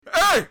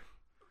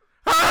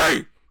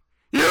Hey!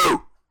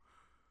 You!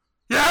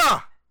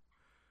 Yeah!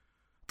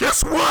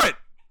 Guess what?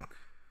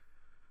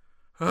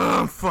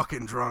 I'm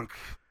fucking drunk.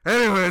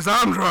 Anyways,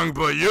 I'm drunk,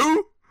 but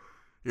you're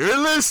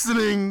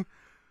listening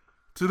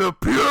to the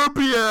Pure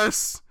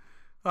BS.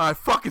 I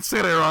fucking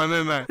said it wrong,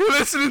 didn't I? You're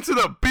listening to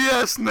the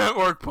BS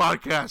Network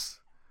podcast.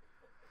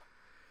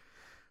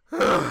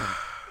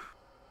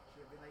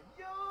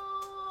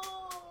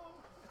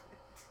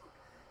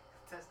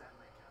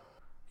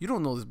 You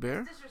don't know this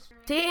bear.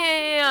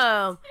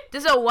 Damn!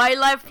 This is a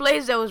wildlife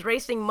place that was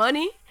raising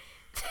money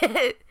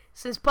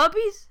since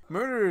puppies?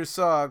 Murder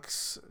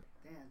sucks.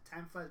 Damn,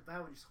 time flies by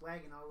when you're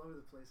swagging all over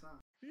the place, huh?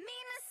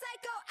 Mina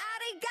psycho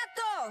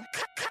arigato.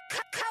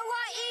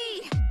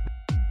 Kawaii.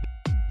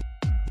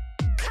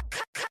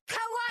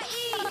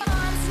 Kawaii.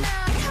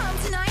 Home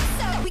tonight,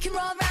 so we can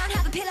roll around,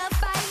 have a pillow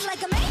fight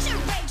like a major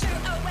rager.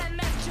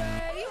 OMFJ.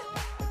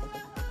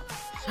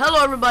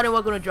 Hello everybody,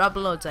 welcome to Drop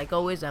Loads. Like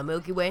always, I'm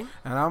Milky Way.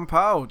 And I'm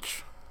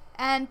Pouch.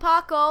 And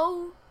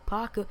Paco.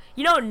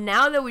 You know,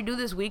 now that we do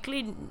this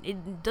weekly,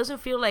 it doesn't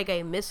feel like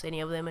I miss any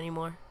of them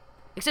anymore.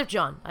 Except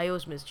John. I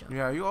always miss John.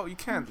 Yeah, you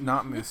can't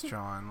not miss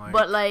John. Like,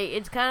 but like,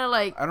 it's kind of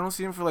like... I don't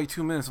see him for like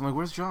 2 minutes. I'm like,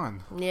 where's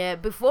John? Yeah,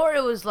 before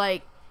it was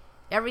like,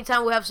 every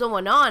time we have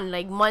someone on,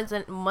 like month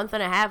and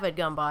a half had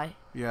gone by.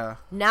 Yeah.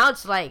 Now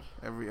it's like...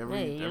 Every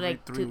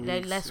like 3 weeks.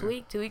 Like last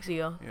week, 2 weeks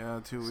ago. Yeah,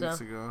 2 weeks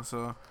ago,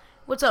 so...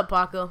 What's up,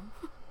 Paco?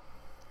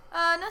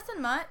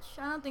 Nothing much.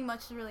 I don't think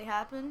much has really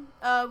happened.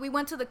 We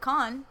went to the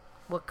con.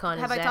 What con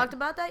is Have that? I talked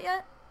about that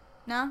yet?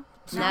 No?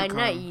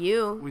 Not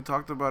you. We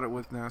talked about it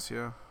with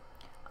Nassia.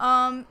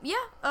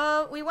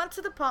 We went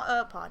to the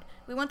pod.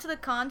 We went to the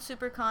con,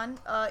 Super Con.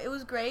 It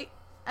was great.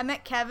 I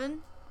met Kevin.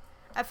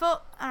 I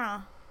don't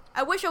know.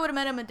 I wish I would have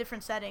met him in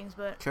different settings,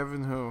 but...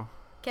 Kevin who?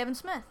 Kevin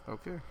Smith.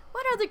 Okay.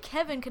 What other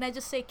Kevin can I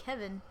just say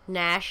Kevin?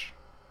 Nash.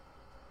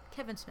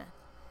 Kevin Smith.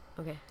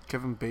 Okay.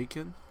 Kevin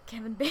Bacon?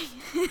 Kevin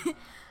Bacon.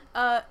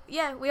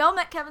 Yeah, we all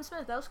met Kevin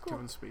Smith. That was cool.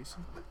 Kevin Spacey.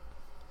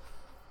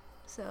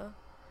 So,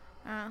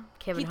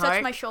 Kevin he Hart?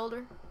 touched my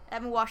shoulder. I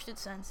haven't washed it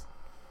since.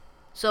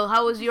 So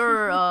how was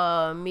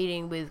your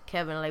meeting with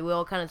Kevin? Like, we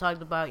all kind of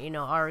talked about,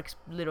 our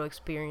little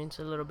experience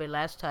a little bit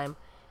last time.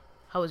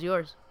 How was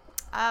yours?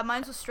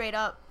 Mine was straight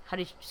up. How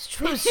did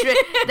straight? What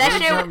does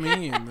that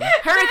mean?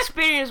 Her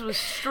experience was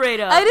straight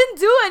up. I didn't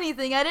do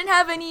anything. I didn't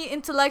have any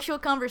intellectual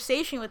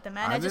conversation with the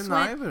man. I just didn't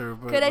went, either,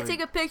 but could I like,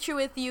 take a picture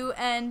with you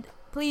and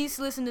please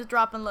listen to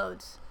Dropping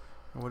Loads?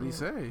 What did he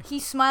say? He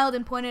smiled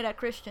and pointed at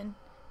Christian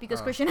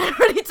because Christian had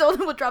already told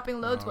him what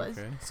Dropping Loads was.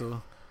 Okay,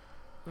 so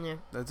Yeah.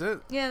 that's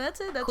it. Yeah, that's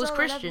it. That's Who's all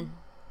Christian?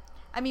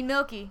 I mean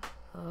Milky.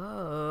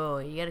 Oh,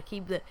 you gotta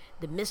keep the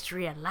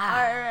mystery alive.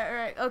 All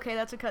right. Okay,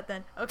 that's a cut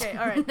then. Okay,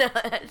 all right. No,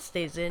 it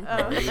stays in.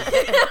 I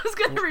was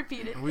gonna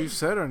repeat it. We've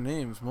said our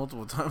names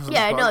multiple times.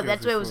 Yeah, I on the know. podcast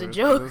That's why it was a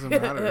before. joke. It doesn't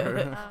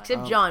matter.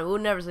 Except John. We'll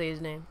never say his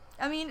name.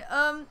 I mean,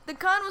 the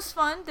con was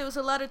fun. There was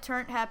a lot of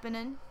turnt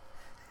happening.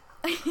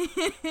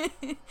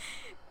 It's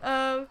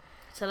a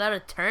lot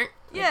of turnt.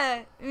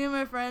 Yeah, me and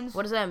my friends.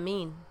 What does that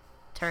mean?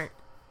 Turnt.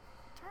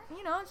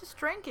 Just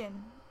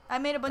drinking. I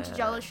made a bunch of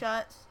Jello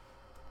shots.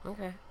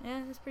 Okay.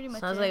 Yeah, that's pretty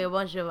much Sounds it. like a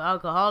bunch of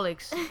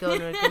alcoholics going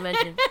to a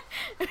convention.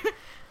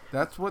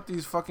 That's what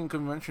these fucking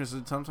conventions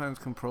are sometimes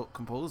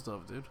composed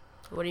of, dude.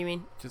 What do you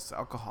mean? Just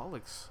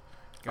alcoholics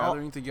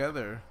gathering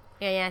together.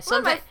 Yeah.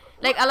 Sometimes,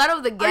 like a lot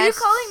of the guests. Are you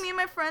calling me and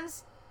my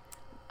friends?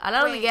 A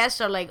lot of the Wait.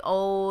 guests are like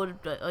old,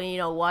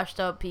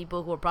 washed up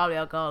people who are probably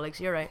alcoholics.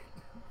 You're right.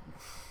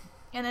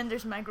 And then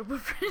there's my group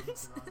of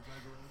friends.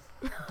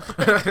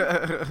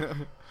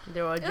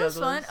 They're all It was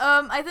fun.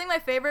 jugglers. I think my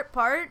favorite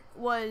part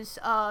was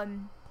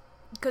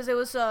because there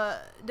was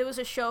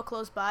a show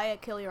close by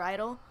at Kill Your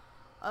Idol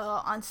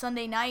on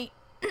Sunday night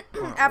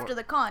after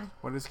the con.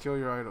 What is Kill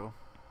Your Idol?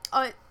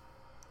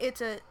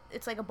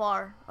 It's like a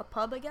bar, a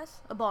pub, I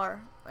guess, a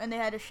bar, and they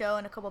had a show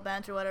and a couple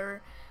bands or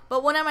whatever.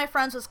 But one of my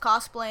friends was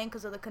cosplaying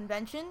because of the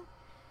convention,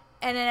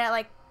 and then at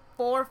like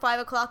 4 or 5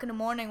 o'clock in the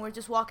morning, we're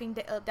just walking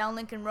down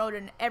Lincoln Road,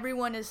 and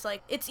everyone is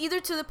like, it's either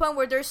to the point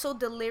where they're so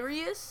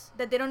delirious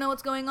that they don't know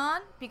what's going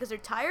on because they're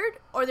tired,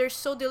 or they're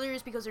so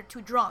delirious because they're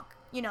too drunk.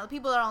 The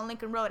people that are on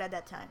Lincoln Road at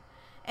that time,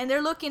 and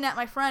they're looking at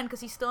my friend because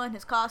he's still in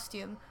his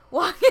costume,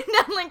 walking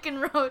down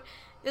Lincoln Road.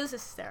 It was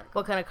hysterical.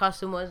 What kind of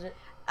costume was it?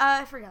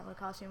 I forgot what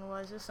costume it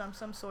was. It was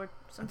some sort.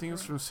 I think it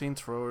was from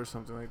Saints Row or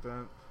something like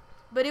that.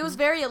 But it was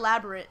very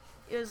elaborate.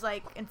 It was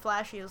like and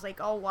flashy. It was like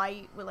all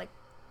white with like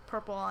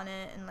purple on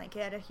it, and like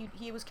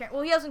he was carrying.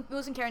 Well, he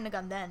wasn't carrying the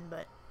gun then,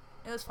 but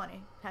it was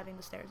funny having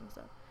the stairs and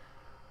stuff.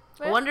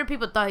 But I wonder if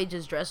people thought he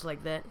just dressed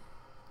like that.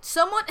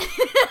 someone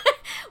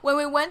when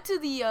we went to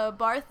the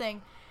bar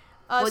thing.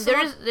 Well,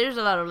 there's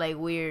a lot of like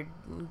weird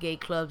gay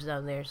clubs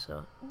down there,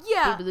 so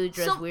yeah, people do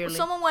dress weirdly.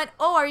 Someone went,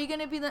 "Oh, are you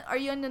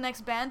in the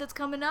next band that's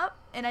coming up?"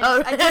 And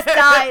I just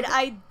died.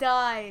 I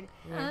died.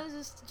 Yeah. It was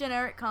just a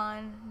generic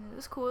con. It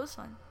was cool. It was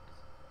fun.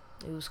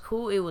 It was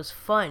cool. It was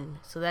fun.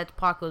 So that's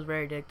Paco's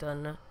verdict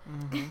on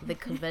the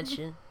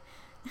convention.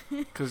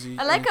 Cause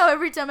I like how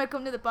every time I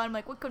come to the pod, I'm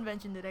like, "What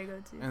convention did I go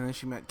to?" And then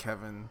she met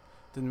Kevin,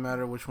 Didn't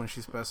matter which one she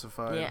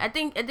specified. Yeah, I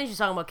think she's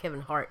talking about Kevin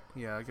Hart.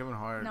 Yeah, Kevin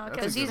Hart. No, That's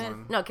Kevin- a good He's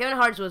one. no Kevin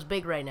Hart's was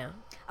big right now.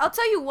 I'll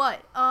tell you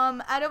what.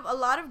 Out of a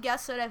lot of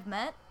guests that I've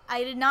met,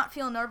 I did not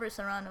feel nervous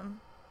around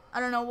him. I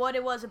don't know what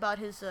it was about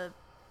his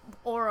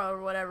aura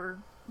or whatever,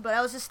 but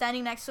I was just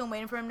standing next to him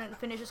waiting for him to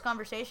finish his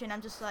conversation.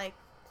 I'm just like,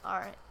 all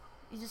right.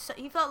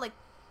 He felt like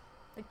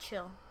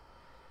chill.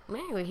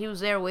 Anyway, he was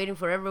there waiting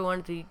for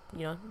everyone to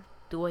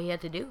do what he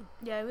had to do.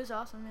 Yeah, it was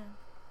awesome. Yeah.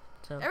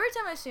 So Every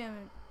time I see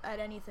him at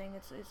anything,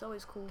 it's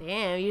always cool.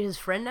 damn, you his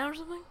friend now or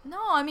something? No,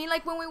 I mean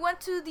like when we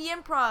went to the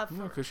improv.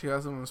 No, because she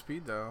has him on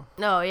speed dial.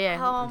 No, yeah.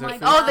 Oh They're my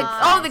Facebook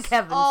god. all the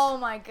Kevins. Oh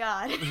my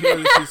god.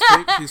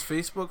 She's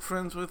Facebook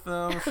friends with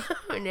them.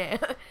 Yeah.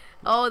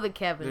 All the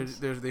Kevins.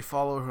 They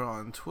follow her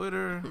on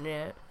Twitter.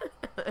 Yeah.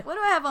 What do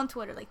I have on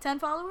Twitter? Like 10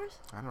 followers?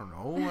 I don't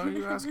know. Why are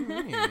you asking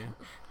me?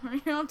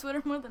 You're on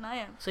Twitter more than I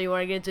am. So you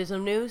want to get into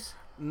some news?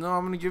 No,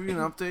 I'm gonna give you an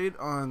update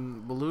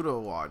on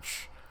Boludo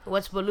Watch.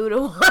 What's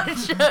Boludo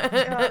Watch?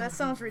 that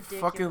sounds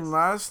ridiculous. Fucking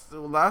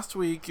last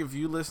week, if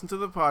you listen to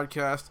the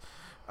podcast,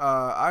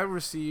 I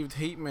received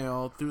hate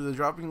mail through the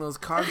Dropping Those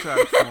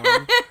contact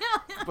form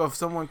of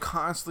someone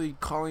constantly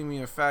calling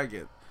me a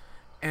faggot,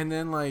 and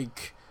then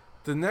like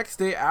the next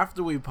day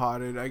after we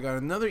potted, I got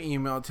another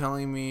email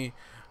telling me,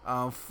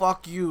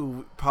 "Fuck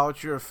you,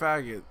 Pouch, you're a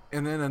faggot,"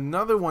 and then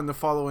another one the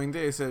following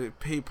day said,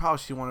 "Hey,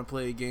 Pouch, you want to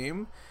play a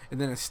game?" And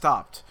then it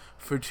stopped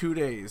for 2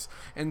 days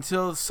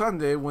until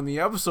Sunday when the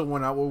episode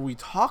went out where we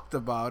talked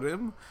about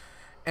him,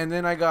 and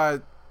then I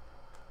got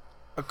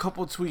a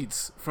couple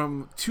tweets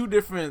from two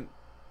different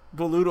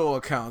Boludo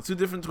accounts, two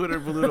different Twitter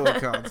Boludo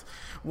accounts.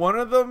 One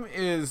of them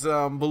is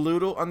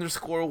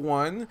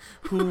Boludo_1,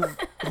 who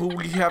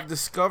we have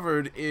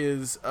discovered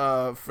is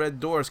Fred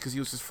Dorst because he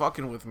was just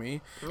fucking with me,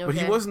 but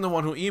he Okay. wasn't the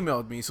one who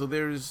emailed me. So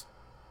there's,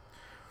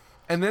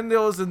 and then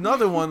there was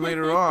another one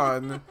later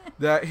on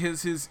that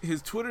his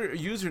Twitter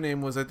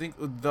username was, I think,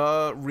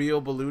 the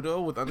real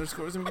Boludo with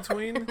underscores in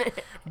between,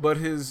 but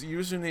his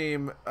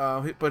username,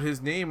 but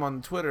his name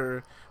on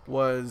Twitter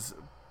was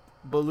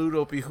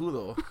Boludo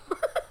Pijudo.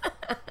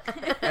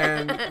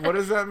 And what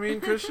does that mean,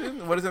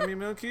 Christian? What does that mean,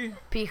 Milky?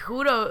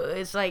 Pijudo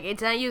is like,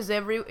 it's not used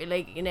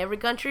in every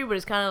country, but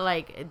it's kind of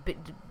like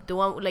the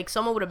one like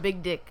someone with a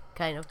big dick,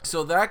 kind of.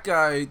 So that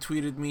guy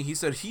tweeted me. He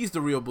said he's the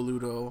real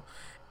Boludo,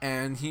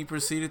 and he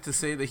proceeded to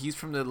say that he's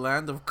from the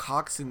land of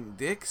cocks and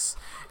dicks,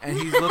 and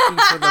he's looking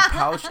for the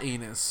pouch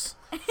anus.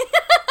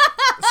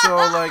 So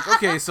like,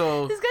 okay,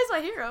 so This guy's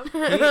my hero.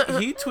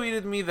 he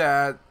tweeted me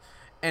that,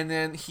 and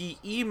then he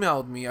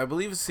emailed me. I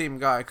believe it's the same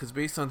guy, because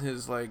based on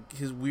his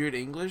weird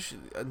English,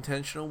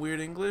 intentional weird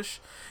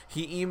English,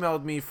 he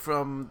emailed me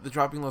from the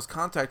Dropping Lost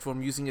contact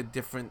form using a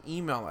different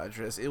email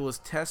address. It was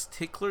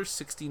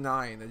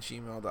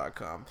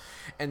tesstickler69@gmail.com,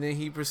 and then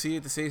he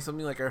proceeded to say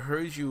something like, "I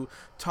heard you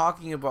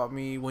talking about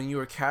me when you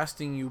were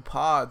casting you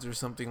pods," or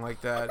something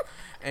like that.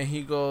 And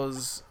he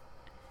goes,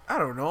 I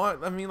don't know.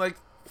 I mean, like,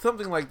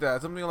 something like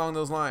that, something along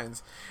those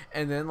lines.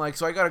 And then, like,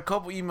 so I got a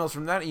couple emails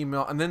from that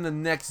email, and then the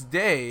next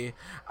day,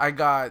 I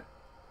got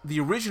the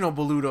original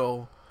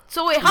Boludo.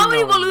 So wait, how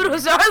many emailing me.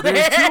 Boludos are there?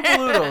 There's two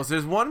Boludos.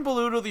 There's one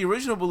Boludo, the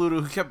original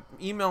Boludo, who kept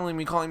emailing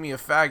me, calling me a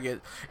faggot,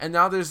 and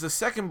now there's the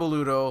second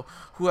Boludo,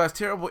 who has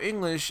terrible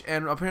English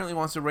and apparently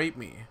wants to rape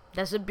me.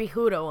 That's a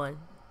Pijudo one.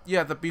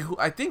 Yeah,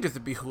 I think it's the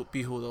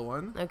Pijudo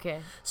one.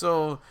 Okay.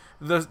 So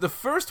the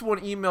first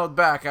one emailed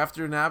back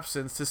after an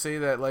absence to say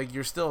that, like,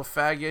 you're still a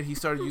faggot. He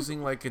started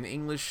using like an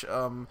English,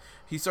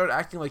 he started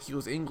acting like he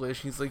was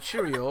English. He's like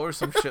Cheerio or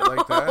some shit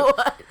like that.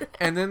 What?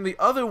 And then the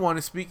other one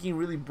is speaking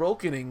really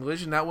broken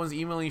English, and that one's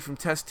emailing from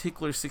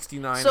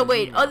tesstickler69. So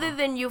wait, other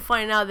than you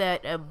find out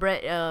that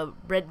Brett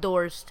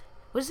Dorst,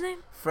 what's his name?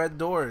 Fred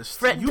Dorst.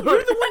 Fred You're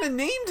Dorst. the one that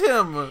named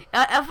him.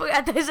 I forgot.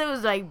 I thought it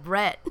was like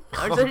Brett or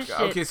some Okay, shit.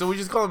 okay, so we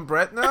just call him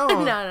Brett now?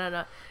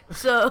 No.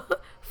 So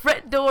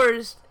Fred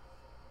Dorst,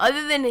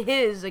 other than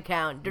his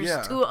account, there's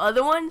Yeah. two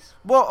other ones.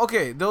 Well,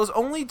 okay, there was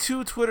only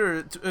two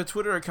Twitter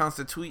accounts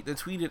that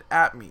tweeted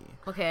at me.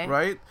 Okay.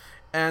 Right?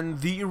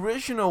 And the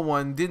original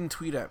one didn't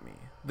tweet at me.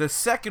 The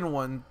second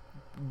one,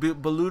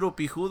 Boludo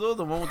Pijudo,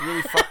 the one with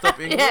really fucked up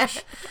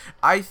English,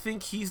 I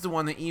think he's the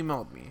one that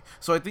emailed me.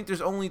 So I think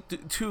there's only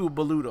two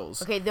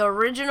Boludos. Okay, the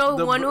original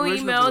The one who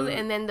original emailed, Boludo.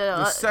 and then The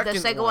the second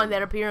second one. one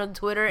that appeared on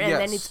Twitter, and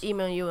then Yes. it's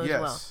emailing you as Yes.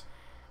 well.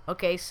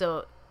 Okay,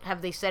 so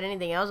have they said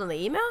anything else on the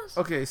emails?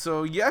 Okay,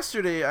 so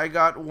yesterday I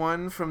got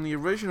one from the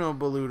original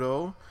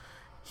Boludo.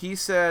 He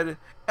said,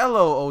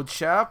 "Hello, old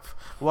chap.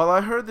 While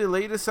I heard the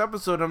latest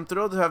episode, I'm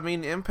thrilled to have made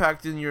an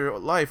impact in your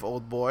life,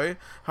 old boy.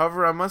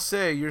 However, I must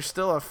say, you're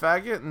still a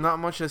faggot, and not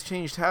much has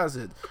changed, has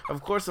it?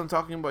 Of course, I'm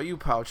talking about you,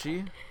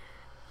 Pouchy."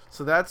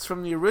 So that's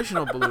from the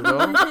original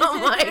Boludo. Oh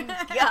my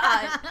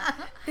god,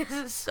 this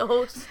is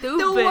so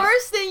stupid. The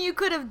worst thing you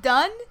could have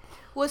done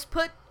was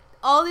put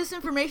all this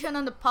information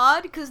on the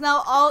pod, because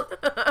now all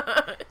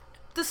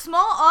the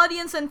small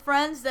audience and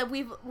friends that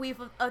we've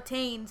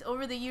attained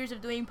over the years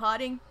of doing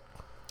potting,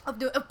 of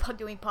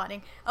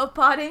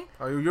potting.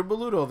 Oh, you're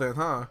Boludo then,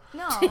 huh?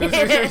 No,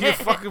 You're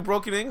fucking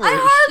broken English. I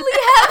hardly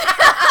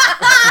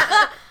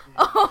have.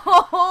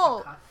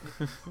 Oh,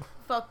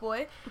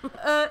 Fuckboy.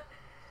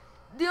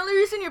 The only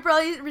reason you're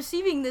probably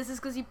receiving this is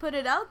because you put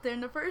it out there in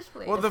the first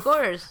place. Well, Of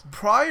course.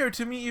 prior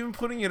to me even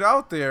putting it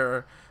out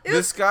there,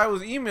 this guy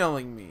was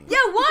emailing me. yeah,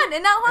 one.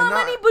 And now how And now-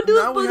 many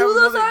now we have Baludos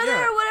another- are there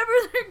yeah. or whatever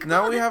they're called?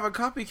 Now we have a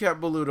copycat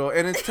Boludo,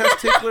 and it's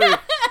Testickler.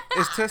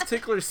 It's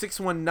Testickler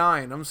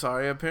 619. I'm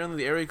sorry. Apparently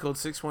the area code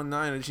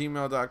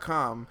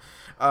 619@gmail.com.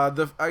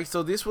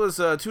 So this was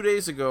 2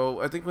 days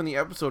ago. I think when the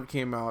episode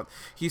came out,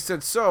 he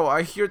said, "So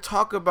I hear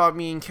talk about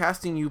me in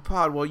casting you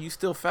pod. Well, you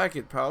still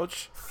faggot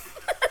pouch."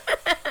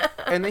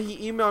 And then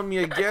he emailed me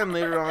again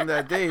later on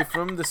that day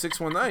from the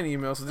 619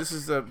 email. So this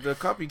is the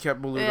copycat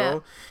Boludo. Yeah.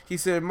 He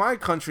said, "In my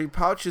country,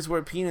 pouch is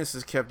where penis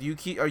is kept.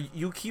 Are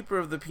you keeper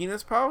of the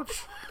penis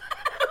pouch?"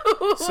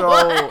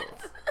 So.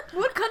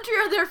 What country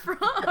are they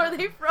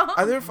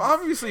from? They're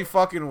obviously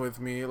fucking with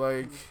me.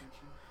 Like,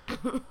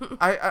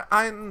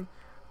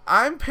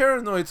 I'm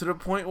paranoid to the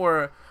point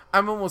where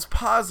I'm almost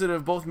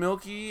positive both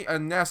Milky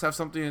and Ness have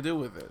something to do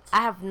with it.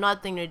 I have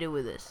nothing to do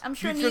with this. I'm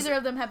sure Because neither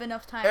of them have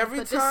enough time. Every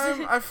to put time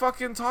this I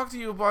fucking talk to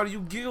you about it,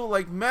 you giggle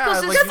like mad.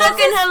 Because Like, it's you know-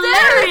 fucking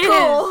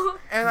hilarious.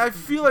 and I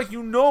feel like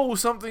you know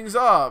something's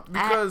up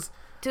because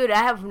Dude, I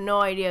have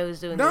no idea who's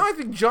doing now I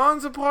this. think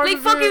John's a part Like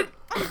of fucking it.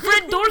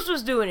 Fred Dorst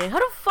was doing it. How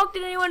the fuck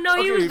did anyone know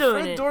he was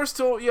doing Fred it? Dorst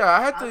told. Yeah,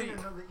 I had I don't to.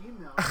 even know the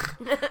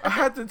email. I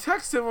had to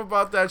text him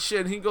about that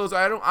shit, and he goes,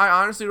 I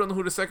honestly don't know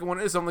who the second one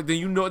is. I'm like, then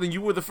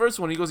you were the first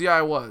one. He goes, yeah,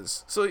 I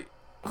was. So,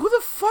 who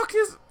the fuck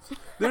is...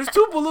 There's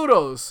two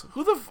Boludos.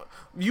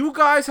 You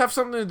guys have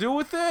something to do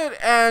with it,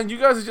 and you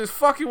guys are just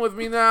fucking with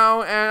me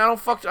now, and I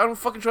don't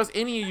fucking trust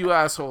any of you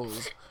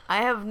assholes.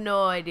 I have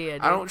no idea,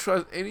 dude. I don't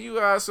trust any of you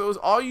assholes.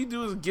 All you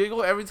do is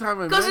giggle every time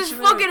I Because mention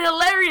it's fucking it.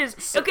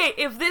 hilarious. Okay,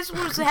 if this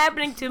was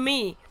happening to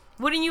me,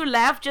 wouldn't you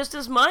laugh just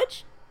as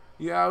much?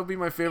 Yeah, it would be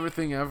my favorite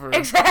thing ever.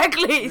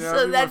 Exactly. Yeah, So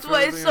it'd be my that's why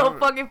favorite it's thing so ever.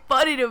 fucking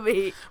funny to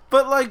me.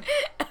 But, like...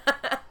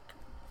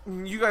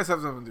 You guys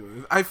have something to do with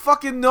it. I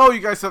fucking know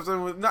you guys have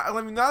something with. Now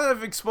that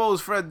I've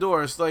exposed Fred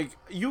Dorst, like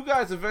you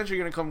guys eventually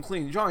gonna come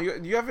clean. John,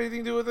 do you have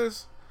anything to do with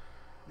this?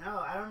 No,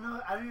 I don't know.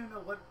 I don't even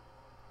know what.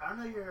 I don't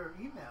know your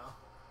email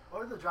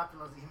or the dropping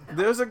those email.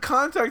 There's a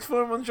contact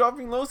form on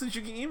Dropping Lows that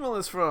you can email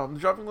us from the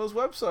Dropping Lows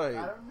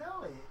website. I don't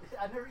know it.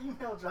 I never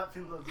emailed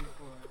dropping those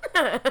before.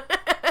 I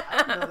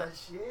don't know that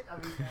shit. I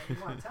mean, if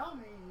you want to tell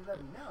me, you let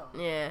me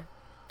know. Yeah.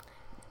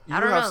 You I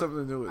don't have know.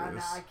 something to do with I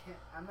this. can't.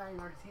 I'm not even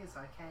Argentine, so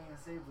I can't even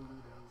say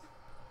Boludos.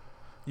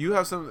 You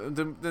have some.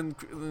 Then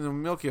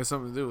Milky has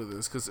something to do with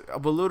this because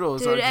Boludo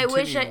is Dude, I Argentinian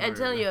wish I word.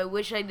 tell you, I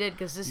wish I did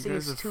because this You thing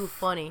guys is are too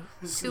funny.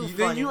 Too Then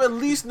funny. you at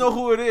least know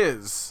who it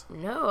is.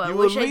 No, I You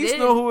wish at I least did.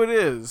 know who it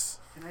is.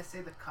 Can I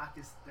say the cock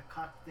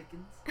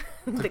thickens?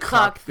 the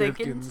cock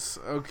thickens.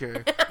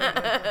 Okay.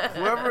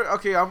 Whoever.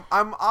 Okay, I'm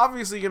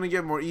obviously gonna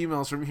get more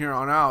emails from here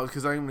on out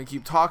because I'm gonna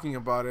keep talking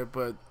about it.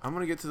 But I'm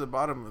gonna get to the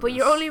bottom of But this.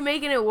 you're only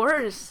making it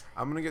worse.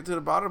 I'm gonna get to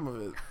the bottom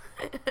of it.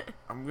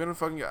 I'm gonna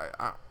fucking.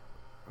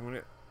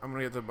 I'm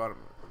gonna get to the bottom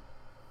of it.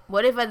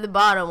 What if at the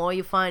bottom all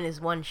you find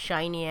is one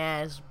shiny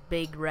ass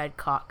big red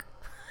cock?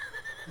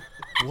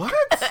 What?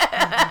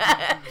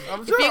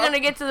 If you're gonna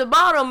get to the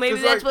bottom, maybe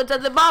It's that's like- what's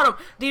at the bottom.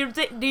 Do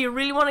you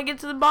really want to get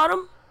to the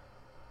bottom?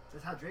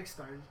 That's how Drake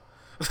started.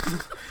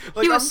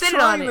 Like, He was I'm sitting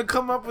trying on to it.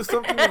 come up with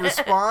something to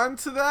respond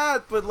to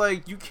that, but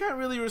like you can't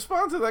really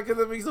respond to that because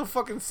that makes no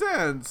fucking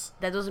sense.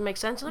 That doesn't make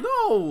sense. Like?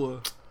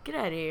 No, Get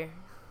out of here.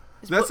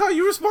 It's that's how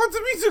you respond to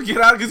me to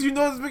get out because you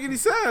know it doesn't make any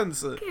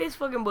sense. Okay, it's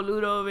fucking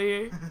Boludo over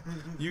here.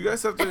 You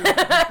guys have to.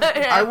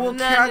 I I will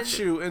catch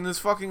you in this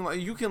fucking.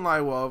 You can lie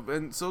well,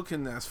 and so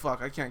can Ness.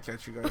 Fuck, I can't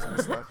catch you guys in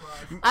this lie.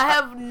 I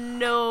have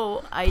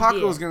no idea.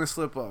 Paco's gonna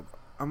slip up.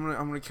 I'm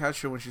gonna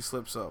catch her when she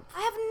slips up.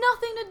 I have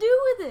nothing to do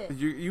with it.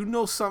 You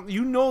know something.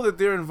 You know that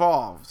they're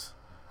involved.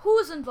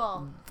 Who's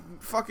involved?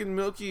 Fucking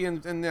Milky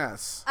and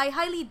Ness. I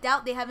highly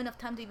doubt they have enough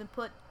time to even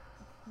put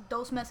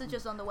those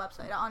messages on the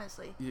website,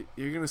 honestly.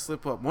 You're gonna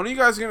slip up. One of you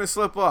guys are gonna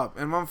slip up,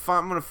 and I'm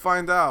gonna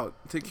find out.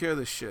 Take care of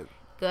this shit.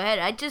 Go ahead.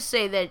 I'd just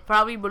say that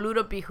probably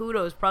Boludo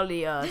Pijudo is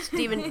probably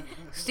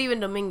Steven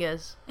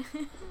Dominguez.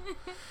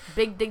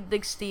 Big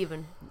Dick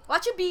Steven.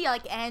 Watch it be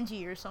like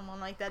Angie or someone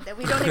like that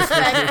we don't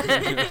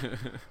expect.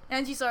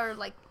 Angie's our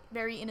like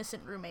very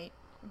innocent roommate,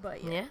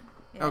 but yeah.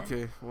 Yeah.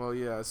 Okay, well,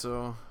 yeah,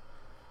 so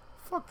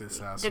fuck this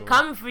asshole. They're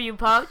coming for you,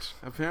 Pouch.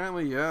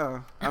 Apparently,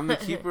 yeah. I'm the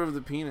keeper of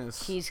the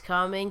penis. He's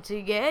coming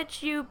to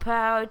get you,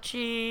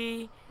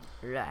 Pouchy.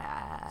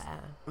 Rah.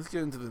 Let's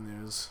get into the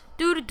news.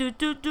 Do do do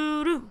do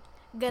do do.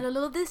 Gonna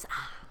love this.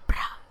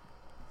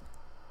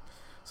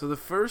 So the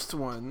first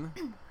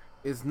one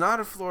is not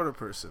a Florida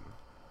person.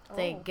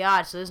 Thank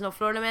God. So there's no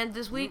Florida man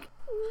this week.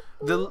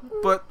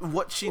 But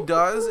what she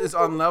does is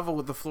on level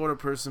with the Florida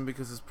person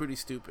because it's pretty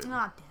stupid.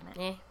 Ah,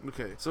 damn it. Eh.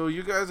 Okay, so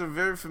you guys are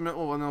very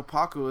familiar. Well, no,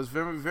 Paco is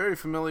very, very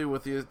familiar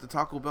with the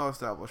Taco Bell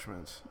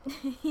establishment.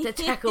 The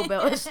Taco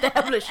Bell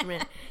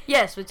establishment.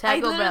 Yes, with I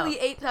Taco Bell. literally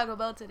ate Taco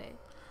Bell today.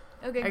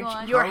 Okay, go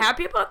on. You're How-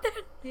 happy about that?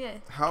 Yeah.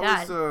 How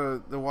God. is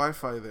the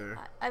Wi-Fi there?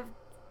 I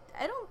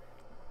don't.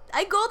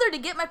 I go there to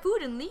get my food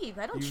and leave.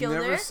 I don't You've chill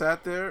never there.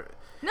 sat there.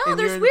 No, In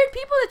there's your- weird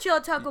people that chill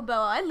at Taco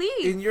Bell. I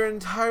leave. In your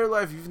entire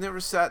life, you've never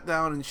sat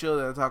down and chilled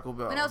at a Taco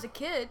Bell. When I was a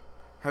kid.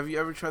 Have you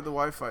ever tried the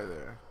Wi-Fi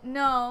there?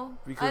 No,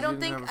 Because I you don't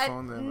didn't think have a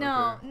phone then,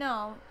 No, okay.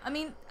 no. I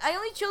mean, I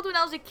only chilled when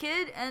I was a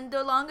kid, and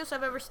the longest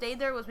I've ever stayed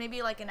there was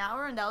maybe like an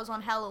hour, and that was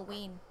on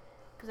Halloween,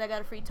 because I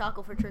got a free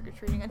taco for trick or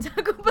treating at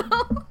Taco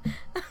Bell.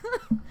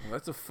 Well,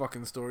 that's a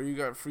fucking story. You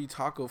got free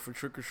taco for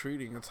trick or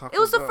treating at Taco It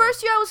was the Bell.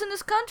 first year I was in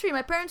this country.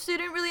 My parents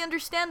didn't really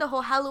understand the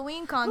whole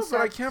Halloween No, concept.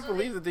 but I can't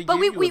believe that they But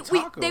gave you a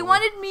taco. they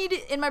wanted me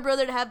to, and my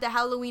brother to have the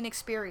Halloween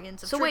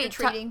experience of So trick or wait,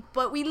 treating.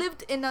 But we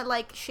lived in a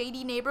like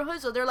shady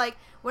neighborhood, so they're like,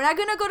 we're not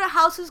gonna go to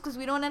houses because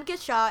we don't want to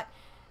get shot.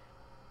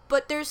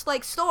 But there's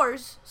like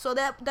stores, so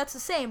that's the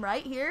same,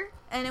 right here.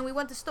 And then we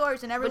went to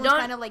stores, and everyone don't-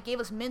 kind of like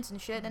gave us mints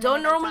and shit. And then Don't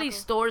I got a normally taco.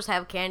 stores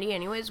have candy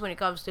anyways when it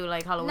comes to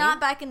like Halloween?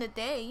 Not back in the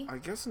day. I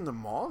guess in the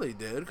mall they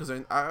did, because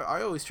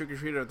I always trick or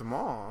treated at the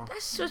mall.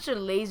 That's such a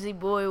lazy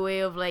boy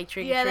way of like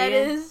trick or Yeah, treating.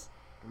 that is.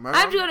 My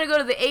I'm mom- gonna go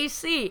to the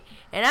AC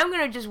and I'm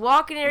gonna just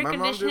walk in air My mom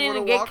didn't conditioning wanna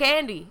and get walk-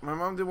 candy. My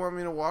mom didn't want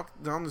me to walk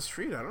down the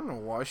street. I don't know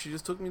why. She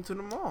just took me to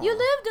the mall. You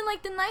lived in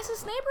like the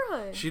nicest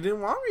neighborhood. She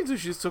didn't want me to.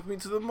 She just took me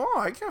to the mall.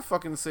 I can't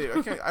fucking say.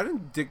 I can't. I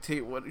didn't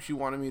dictate what she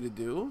wanted me to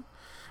do.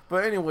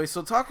 But anyway,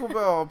 so Taco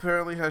Bell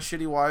apparently has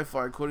shitty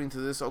Wi-Fi, according to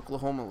this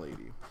Oklahoma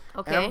lady,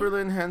 Okay.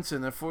 Amberlyn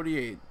Henson, at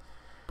 48.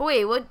 But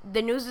wait, what?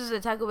 The news is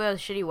that Taco Bell has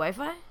shitty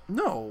Wi-Fi?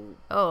 No,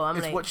 Oh, I'm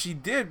it's like, what she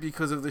did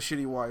because of the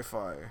shitty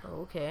Wi-Fi.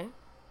 oh, okay.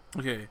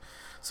 Okay,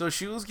 so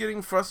she was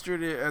getting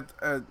frustrated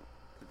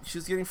she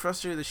was getting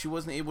frustrated that she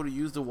wasn't able to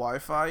use the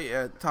Wi-Fi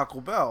at Taco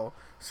Bell.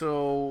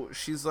 So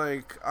she's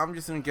like, I'm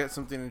just gonna get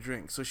something to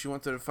drink. So she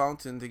went to the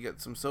fountain to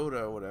get some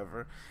soda or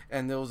whatever,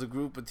 and there was a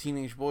group of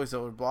teenage boys that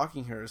were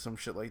blocking her or some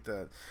shit like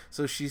that.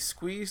 So she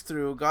squeezed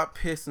through, got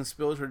pissed, and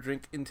spilled her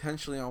drink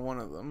intentionally on one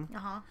of them.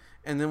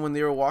 And then when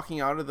they were walking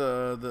out of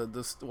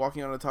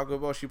walking out of Taco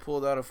Bell, she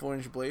pulled out a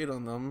 4-inch blade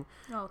on them,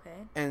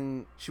 Okay.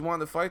 and she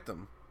wanted to fight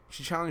them.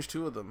 She challenged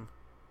 2 of them.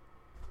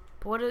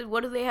 But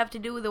what do they have to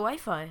do with the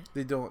Wi-Fi?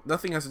 They don't.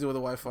 Nothing has to do with the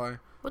Wi-Fi.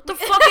 What the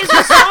fuck is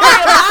this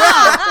story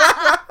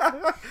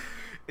about?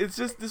 It's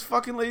just this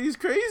fucking lady's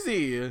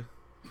crazy.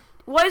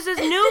 Why is this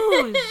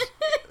news?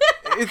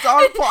 It's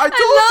on. I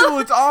told you,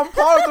 it's on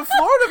par with the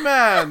Florida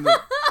man.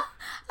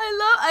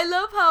 I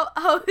love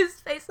how his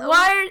face.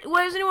 Why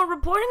is anyone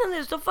reporting on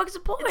this? The fuck is the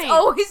point? It's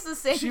always the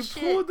same She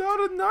shit. pulled out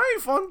a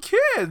knife on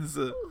kids.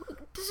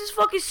 This is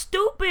fucking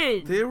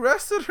stupid. They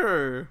arrested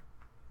her.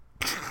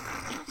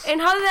 And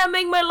how did that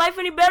make my life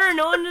any better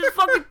knowing this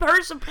fucking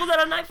person pulled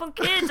out a knife on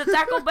kids at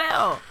Taco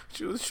Bell?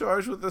 She was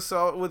charged with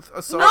assault. No give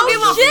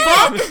with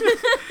a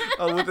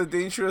fuck. with a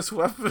dangerous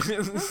weapon,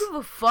 Don't give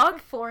a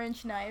fuck.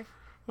 4-inch knife.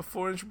 a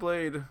 4-inch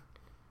blade.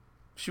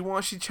 She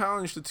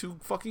challenged the 2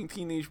 fucking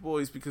teenage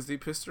boys because they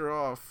pissed her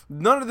off.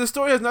 None of the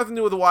story has nothing to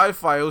do with the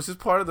Wi-Fi. It was just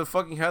part of the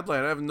fucking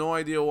headline. I have no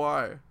idea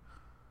why.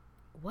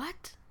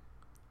 What?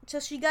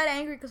 So she got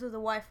angry because of the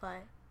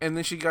Wi-Fi. And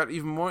then she got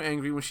even more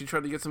angry when she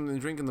tried to get something to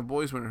drink and the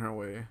boys went her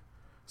way.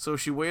 So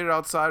she waited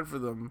outside for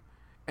them,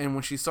 and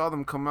when she saw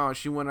them come out,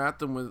 she went at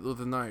them with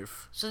a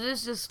knife. So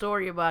this is a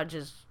story about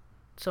just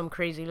some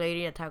crazy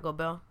lady at Taco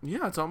Bell?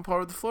 Yeah, it's on par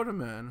with the Florida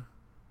man.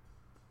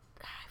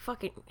 I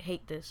fucking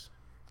hate this.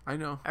 I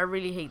know. I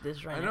really hate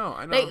this right I now. know,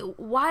 I know. Like,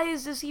 why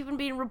is this even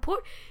being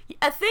reported?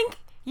 I think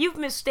you've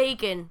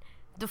mistaken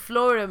the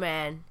Florida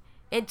man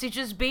into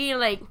just being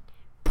like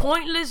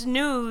pointless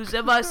news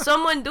about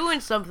someone doing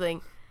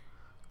something.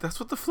 That's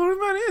what the Florida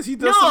man is. He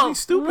does something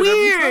stupid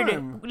every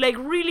time. Weird. Like,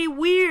 really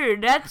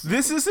weird. That's...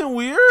 This isn't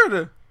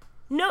weird.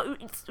 No,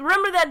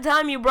 remember that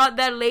time you brought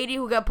that lady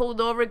who got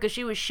pulled over because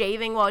she was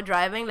shaving while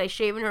driving? Like,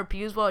 shaving her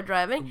pubes while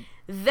driving?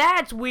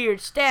 That's weird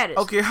status.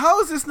 Okay,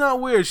 how is this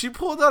not weird? She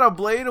pulled out a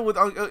blade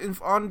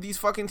on these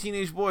fucking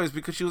teenage boys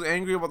because she was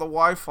angry about the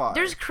Wi-Fi.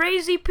 There's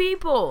crazy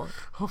people.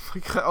 Oh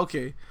my god.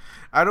 Okay,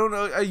 I don't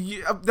know. I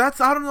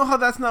don't know how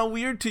that's not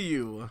weird to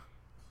you.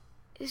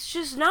 It's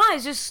just not.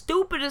 It's just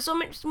stupid. There's so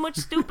much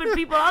stupid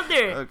people out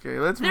there. Okay,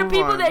 let's There are move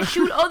people on. that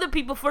shoot other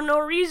people for no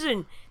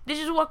reason. They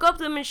just walk up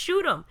to them and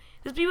shoot them.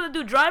 There's people that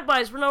do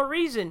drive-bys for no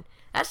reason.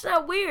 That's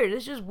not weird.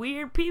 It's just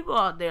weird people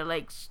out there,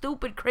 like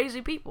stupid,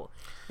 crazy people.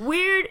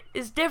 Weird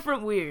is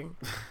different weird.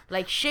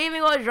 Like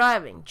shaving while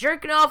driving,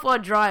 jerking off while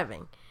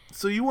driving.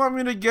 So you want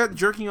me to get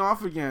jerking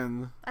off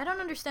again? I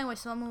don't understand why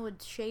someone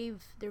would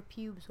shave their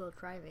pubes while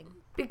driving.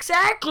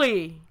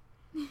 Exactly.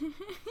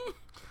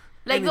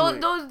 Like Anyway.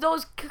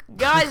 those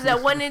guys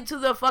that went into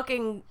the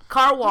fucking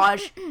car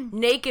wash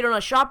naked on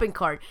a shopping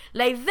cart.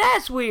 Like,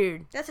 that's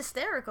weird, That's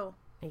hysterical.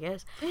 I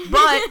guess.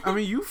 But I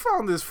mean, you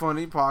found this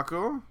funny,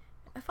 Paco.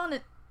 I found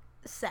it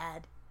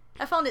sad.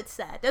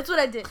 That's what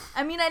I did.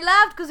 I mean, I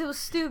laughed because it was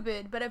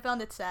stupid, but I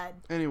found it sad.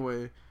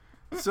 Anyway,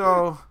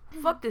 so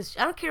fuck this.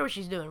 I don't care what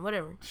she's doing.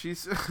 Whatever.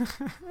 she's.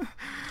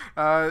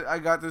 I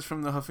got this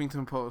from the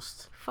Huffington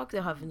Post Fuck the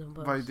Huffington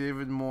Post. by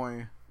David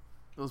Moy.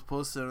 It was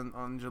posted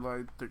on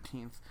July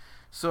 13th.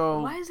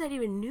 So Why is that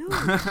even news?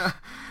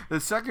 the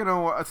second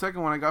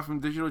one I got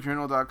from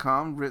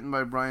digitaljournal.com, written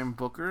by Brian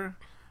Booker,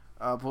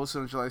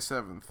 posted on July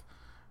 7th.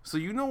 So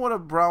you know what a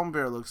brown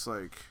bear looks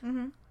like.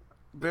 Mm-hmm.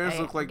 bears I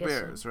look like guess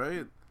so. bears,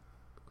 right?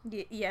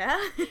 Yeah.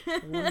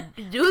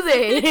 Do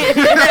they?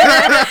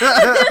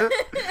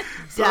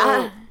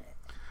 So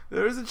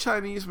there is a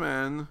Chinese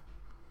man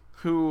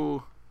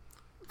who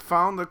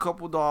found a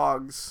couple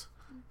dogs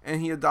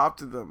and he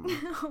adopted them,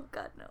 Oh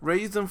God, no.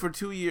 raised them for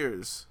 2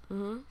 years.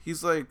 Mhm.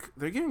 He's like,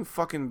 they're getting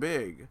fucking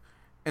big,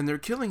 and they're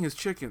killing his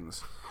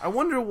chickens. I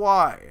wonder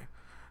why.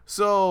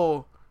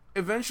 So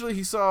eventually,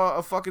 he saw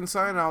a fucking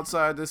sign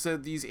outside that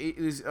said these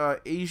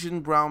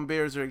Asian brown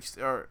bears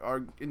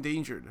are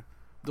endangered.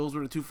 Those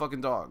were the 2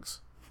 fucking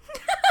dogs.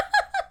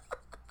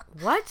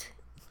 What?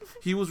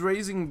 He was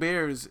raising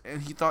bears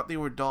and he thought they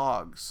were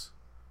dogs.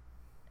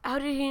 How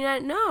did he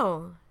not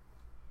know?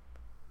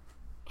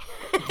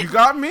 You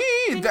got me.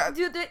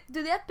 Do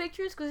they have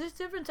pictures? Because there's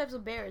different types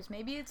of bears.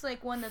 Maybe it's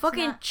like one that's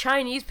Fucking not...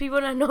 Chinese people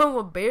not knowing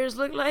what bears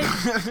look like.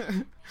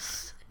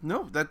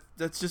 No, that's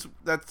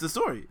the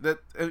story.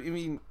 I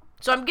mean,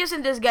 So I'm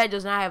guessing this guy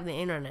does not have the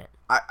internet.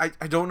 I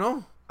don't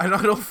know. I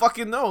don't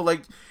fucking know.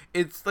 Like,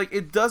 it's like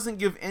it doesn't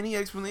give any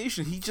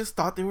explanation. He just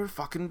thought they were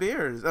fucking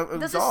bears.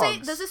 Does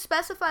dogs. Does it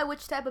specify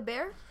which type of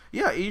bear?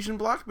 Yeah, Asian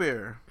black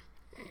bear.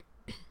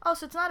 Oh,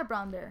 so it's not a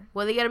brown bear.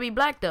 Well, they gotta be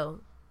black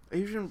though.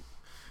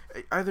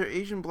 Either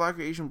Asian black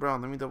or Asian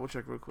brown. Let me double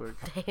check real quick.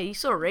 He's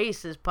so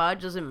racist, Pod.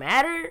 Does it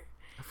matter?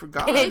 I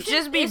forgot. Can it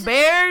just be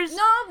bears?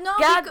 No.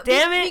 God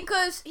damn it.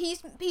 Because he's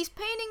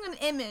painting an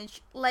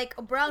image like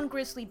a brown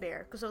grizzly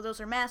bear, because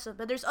those are massive.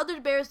 But there's other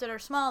bears that are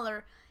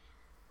smaller,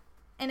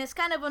 and it's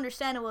kind of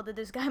understandable that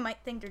this guy might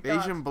think they're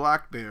dogs. Asian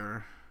black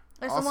bear,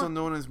 That's the also one-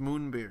 known as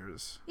moon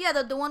bears. Yeah,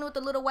 the one with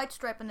the little white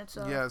stripe in its.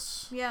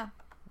 Yes. Yeah.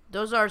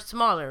 Those are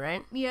smaller,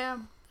 right? Yeah.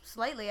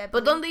 Slightly, I believe.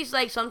 But don't these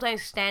like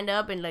sometimes stand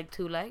up in like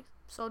 2 legs?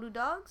 So do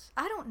dogs?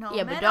 I don't know.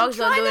 Yeah, but man. dogs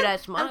don't do it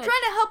as as much. I'm trying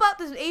to help out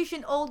this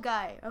Asian old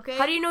guy. Okay.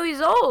 How do you know he's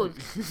old?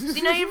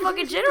 See, now you're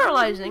fucking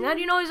generalizing. How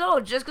do you know he's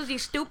old? Just because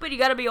he's stupid, you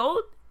gotta be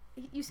old?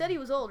 You said he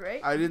was old, right?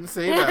 I didn't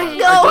say that.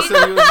 No. I just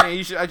said he was an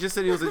Asian. I just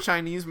said he was a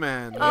Chinese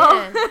man.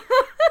 Yeah.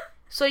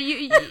 So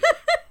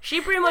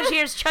she pretty much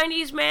hears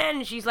Chinese man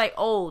and she's like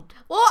old.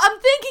 Well, I'm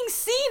thinking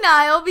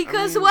senile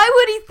because I mean, why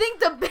would he think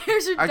the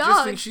bears are I dogs?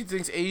 just think she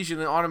thinks Asian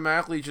and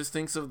automatically just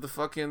thinks of the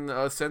fucking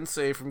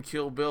sensei from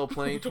Kill Bill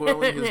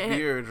twirling his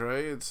beard,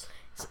 right?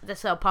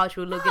 That's how Pouch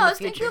would look No, in I the was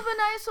thinking future. of a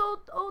nice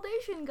old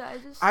Asian guy.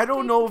 Just I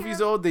don't know if taking he's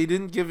care of- old. They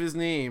didn't give his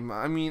name.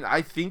 I mean,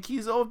 I think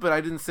he's old, but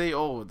I didn't say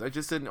old. I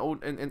just said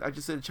old, and I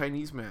just said a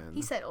Chinese man.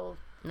 He said old.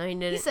 No, he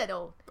didn't. He said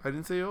old. I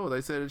didn't say old. I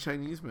said a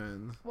Chinese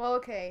man. Well,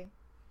 okay.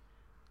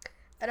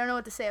 I don't know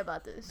what to say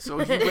about this. So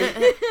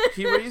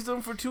he raised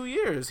them for 2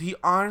 years. He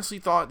honestly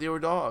thought they were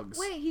dogs.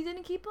 Wait, he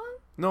didn't keep them?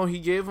 No, he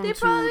gave them They to.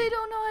 probably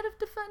don't know how to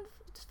defend.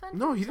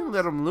 No, he didn't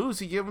let them loose.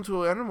 He gave them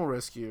to an animal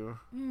rescue.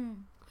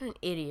 What an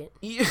idiot.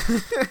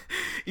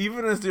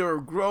 Even as they were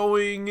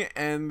growing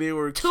and they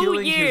were 2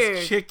 killing years.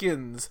 his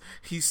chickens,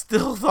 he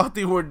still thought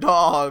they were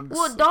dogs.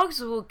 Well, dogs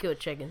will kill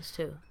chickens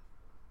too.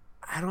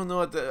 I don't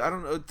know. I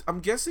don't know.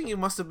 I'm guessing it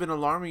must have been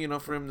alarming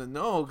enough for him to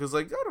know, because,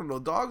 like, I don't know,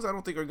 dogs. I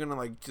don't think are gonna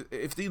like.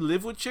 If they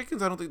live with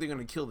chickens, I don't think they're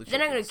gonna kill the They're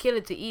chickens. not gonna kill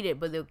it to eat it,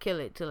 but they'll kill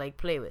it to like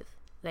play with.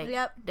 Like,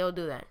 Yep. they'll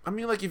do that. I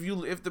mean, like,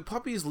 if the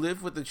puppies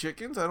live with the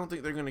chickens, I don't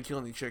think they're gonna kill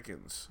any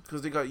chickens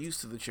because they got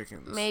used to the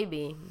chickens.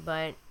 Maybe,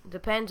 but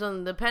depends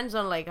on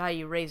like how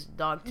you raise the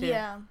dog too.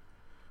 Yeah.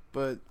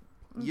 But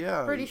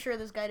yeah, Pretty sure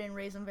this guy didn't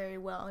raise them very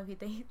well. If you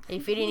think.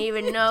 If he didn't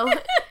even know,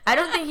 I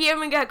don't think he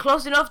even got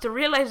close enough to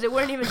realize they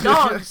weren't even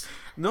dogs.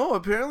 No,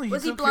 apparently he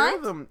Was he took care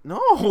of blind? them.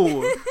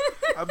 No,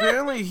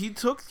 apparently he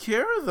took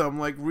care of them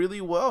like really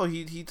well.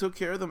 He took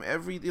care of them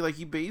every day. Like,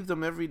 he bathed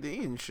them every day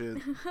and shit.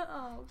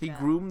 Oh, He God.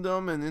 groomed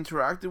them and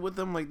interacted with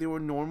them like they were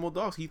normal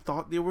dogs. He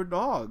thought they were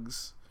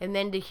dogs. And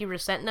then did he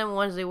resent them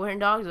once they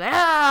weren't dogs? Like,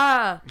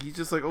 ah! He's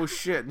just like, oh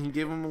shit, and he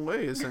gave them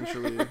away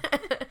essentially.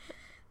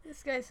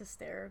 This guy's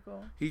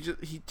hysterical. He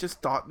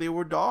just thought they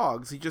were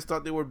dogs. He just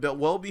thought they were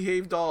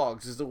well-behaved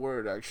dogs is the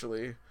word,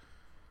 actually.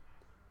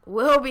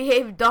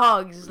 Well-behaved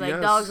dogs. Like,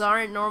 Yes. dogs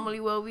aren't normally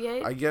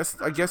well-behaved. I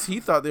guess he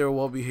thought they were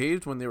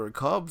well-behaved when they were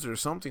cubs or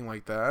something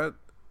like that.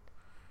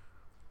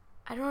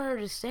 I don't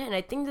understand.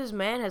 I think this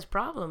man has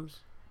problems.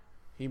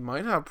 He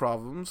might have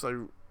problems. I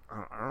don't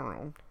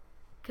know.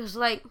 Cause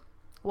like,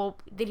 well,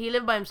 did he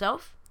live by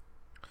himself?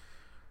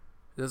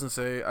 It doesn't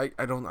say.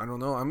 I don't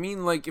know. I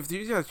mean, like, if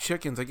he has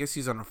chickens, I guess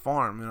he's on a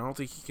farm, and I don't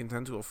think he can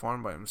tend to a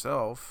farm by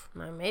himself.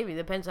 Maybe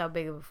depends how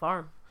big of a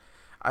farm.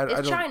 I It's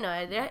don't.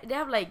 China. They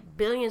have like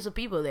billions of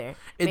people there.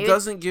 It Maybe-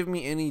 doesn't give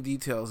me any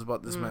details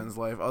about this man's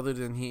life other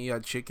than he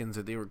had chickens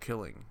that they were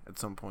killing at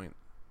some point.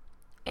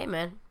 Hey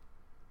man,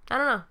 I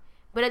don't know.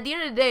 But at the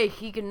end of the day,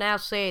 he can now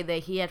say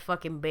that he had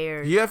fucking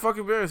bears He had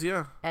fucking bears,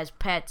 yeah, as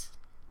pets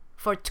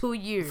for 2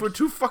 years. for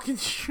 2 fucking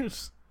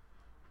years.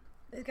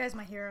 This guy's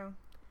my hero.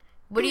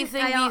 What do you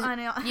think? I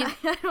know. you,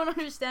 I don't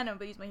understand him,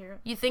 but he's my hero.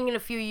 you think in a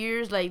few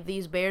years, like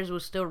these bears will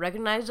still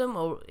recognize him,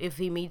 or if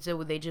he meets it,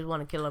 would they just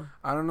want to kill him?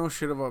 I don't know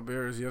shit about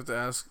bears. You have to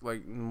ask,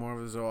 like, more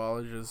of a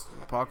zoologist.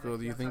 Paco,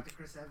 do you Yeah, think... Dr.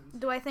 Chris Evans.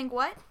 Do I think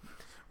what?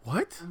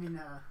 What? I mean,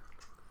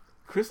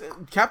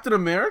 Captain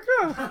America?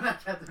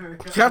 Not Captain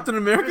America. Captain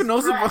America Chris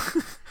knows Pratt.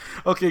 about.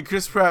 Okay,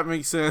 Chris Pratt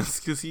makes sense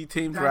because he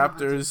tamed Dino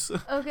raptors.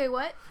 Okay,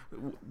 what?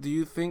 Do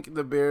you think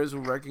the Bears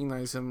will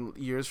recognize him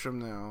years from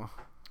now?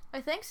 I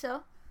think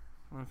so.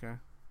 Okay.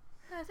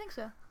 I think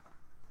so.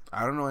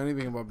 I don't know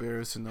anything about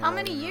bears to know. How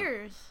many right now.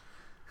 years?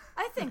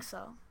 I think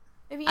so.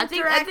 If he I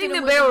think interacted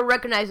the with bear him- will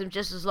recognize him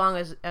just as long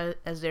as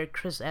they're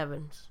Chris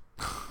Evans.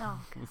 Oh,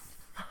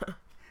 okay.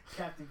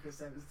 Captain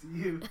Chris Evans to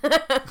you.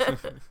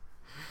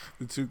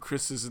 The two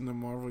Chris's in the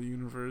Marvel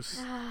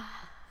universe.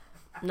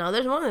 No,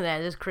 there's more than that.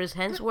 There's Chris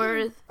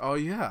Hemsworth. Oh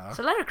yeah. It's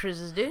a lot of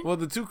Chris's, dude. Well,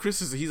 the two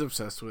Chris's he's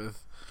obsessed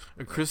with,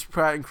 are Chris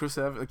Pratt and Chris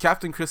Evans.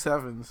 Captain Chris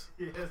Evans.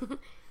 Yes.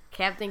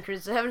 Captain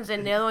Chris Evans,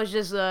 and the other one's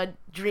just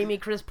dreamy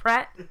Chris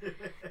Pratt.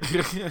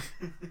 Yeah.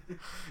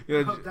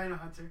 Oh, Dino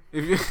Hunter.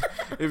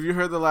 If you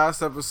heard the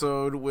last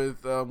episode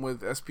with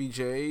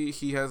SPJ,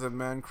 he has a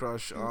man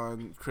crush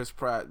on Chris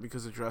Pratt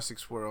because of Jurassic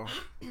Swirl.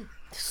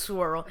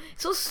 Swirl.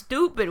 So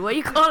stupid. What are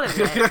you calling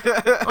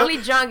that? Only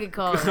John can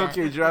call it that.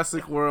 Okay,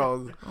 Jurassic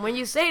World. When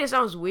you say it, it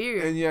sounds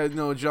weird. And yeah,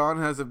 no, John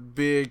has a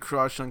big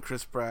crush on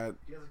Chris Pratt.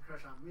 He has a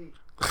crush on me.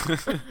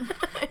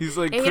 He's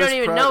like, And he Chris don't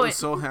even Pratt know is it.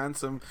 so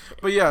handsome.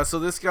 But yeah, so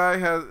this guy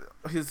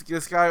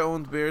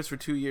owned bears for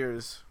 2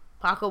 years.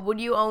 Paco, would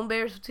you own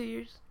bears for 2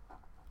 years?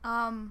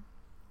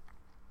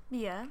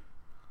 Yeah.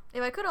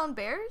 If I could own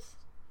bears,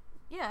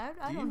 yeah,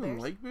 I'd Do you own even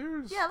bears. like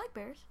bears? Yeah, I like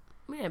bears.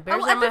 Yeah,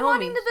 bears are I've my been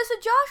wanting homies. to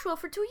visit Joshua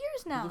for 2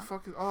 years Who now. the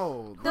fuck is?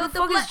 Oh, Who the the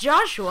fuck bla- is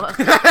Joshua?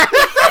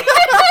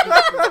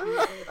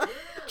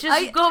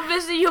 Just go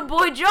visit your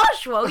boy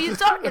Joshua. What are you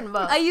talking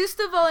about? I used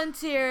to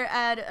volunteer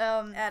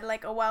at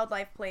like a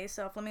wildlife place,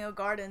 Flamingo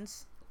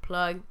Gardens.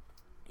 Plug.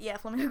 Yeah,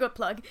 Flamingo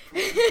plug.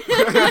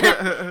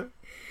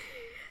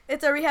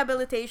 It's a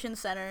rehabilitation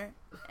center,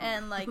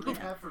 and like you know,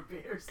 Not for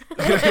bears.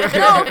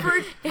 no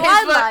for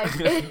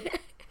wildlife.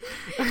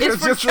 It's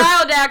for Just-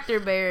 child actor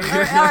bears. All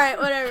right,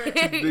 whatever.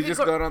 they just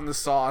got on the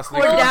sauce. They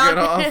Or couldn't down.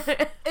 get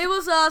off. It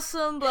was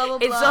awesome. Blah blah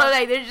blah. It's all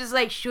like they're just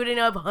like shooting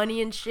up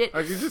honey and shit.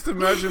 I can just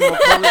imagine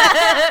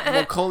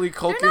Macaulay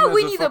Culkin not as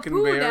Winnie a the fucking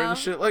Pooh bear now. and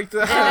shit like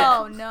that.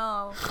 Oh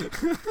no.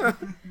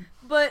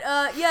 But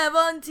yeah, I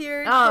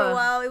volunteered for a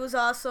while. It was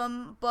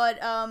awesome. But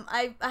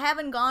I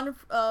haven't gone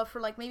for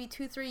like maybe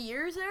 2-3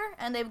 years there,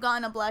 and they've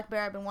gotten a black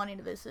bear I've been wanting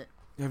to visit.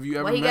 Have you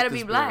ever Why you met gotta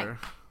this be black? bear?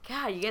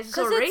 God, you guys are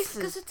so Because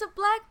racist. it's a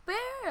black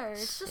bear.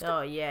 It's just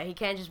Oh yeah, he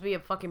can't just be a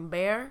fucking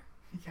bear.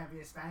 He can't be a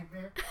Hispanic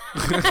bear.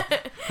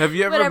 Have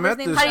you ever Whatever, met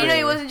his this name's How do you know he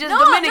bear? wasn't just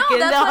no, Dominican?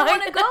 that's why I dog?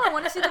 want to go. I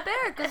want to see the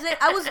bear because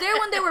I was there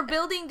when they were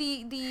building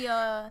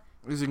the.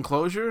 His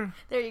enclosure?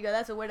 There you go.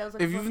 That's a word I was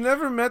looking If for. you've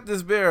never met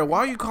this bear, why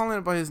are you calling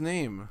it by his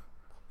name?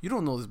 You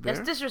don't know this bear.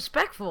 That's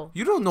disrespectful.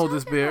 You don't know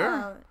this Talking bear.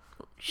 about-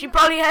 She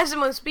probably has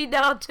him on speed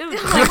dial too.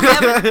 Just like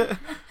Kevin.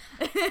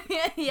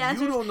 yeah,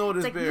 You don't know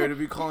this like, bear to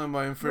be calling him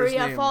by his first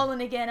Maria name.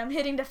 fallen again. I'm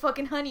hitting the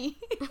fucking honey.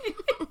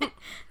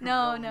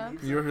 no.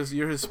 You're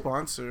his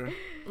sponsor.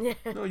 Yeah.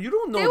 No, you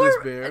don't know They this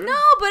were bear. no,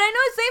 but I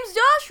know his name's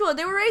Joshua.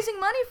 They were raising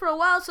money for a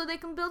while so they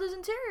can build his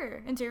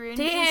interior.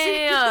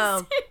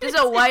 Damn. There's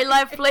a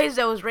wildlife place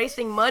that was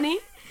raising money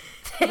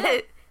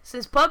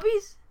since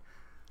puppies.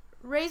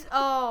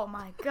 Oh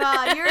my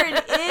god, you're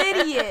an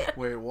idiot.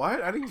 Wait,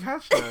 what? I didn't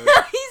catch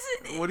that.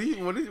 He's What?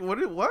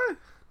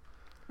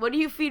 What do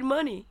you feed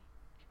money?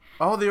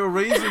 Oh, they were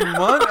raising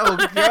money. Oh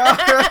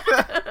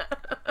god.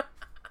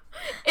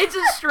 It's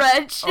a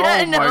stretch. Oh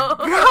I my know.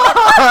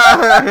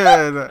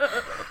 god.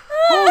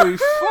 Holy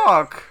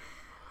fuck.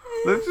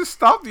 Let's just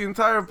stop the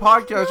entire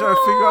podcast trying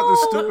to figure out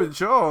this stupid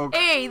joke.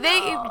 Hey,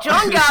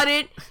 John got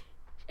it.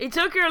 It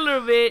took her a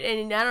little bit,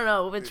 and I don't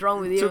know what's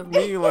wrong with It took you.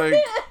 me like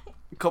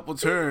a couple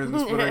turns,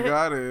 but I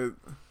got it.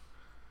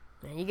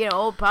 Man, you get an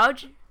old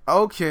pouch.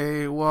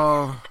 Okay,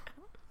 well,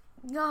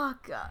 oh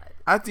god.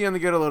 at the end, I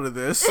get a load of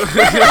this.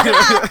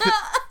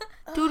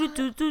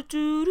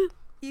 Doo-doo-doo-doo-doo-doo.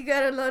 You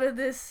got a lot of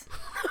this.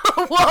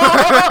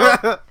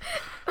 Whoa!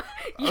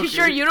 You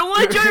sure you don't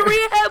want to join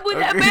rehab with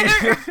that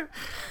bear?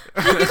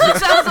 You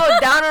sound so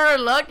down on her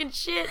luck and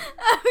shit.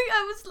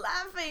 I was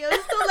laughing. I was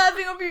still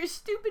laughing over your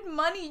stupid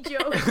money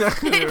joke.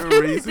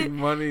 They're raising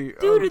money.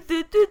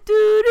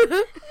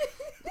 Doo-doo-doo-doo-doo.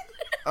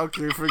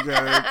 Okay,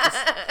 forget it.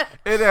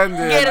 It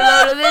ended. Get a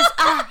load of this.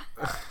 Ah.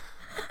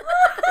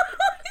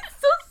 It's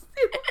so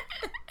stupid.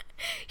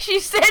 She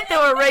said they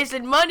were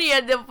raising money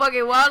at the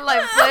fucking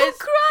wildlife I'm place.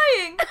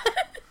 crying.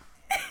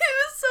 It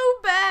was so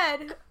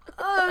bad.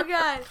 Oh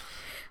god.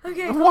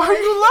 Okay. Why are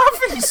you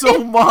laughing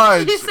so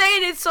much? She's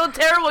saying it's so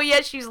terrible,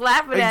 yet she's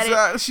laughing at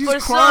Exactly. it She's for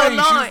crying.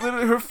 so long. She's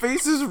literally, her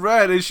face is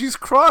red, and she's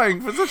crying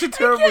for such a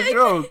terrible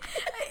joke.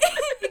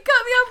 It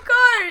caught me off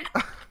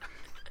guard.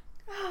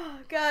 Oh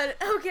god.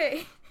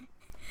 Okay.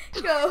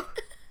 Go.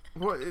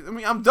 What? I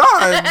mean, I'm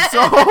done. So,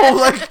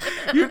 like,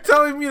 you're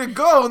telling me to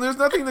go, and there's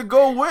nothing to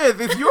go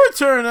with. It's your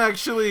turn,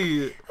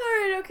 actually.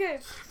 Alright, okay.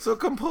 So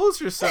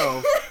compose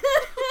yourself.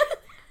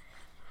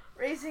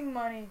 Raising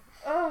money.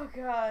 Oh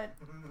god.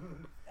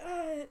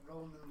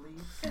 Rolling the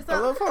leaves. I I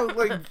thought- love how,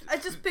 like, I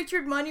just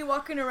pictured money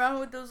walking around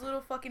with those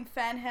little fucking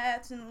fan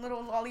hats and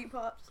little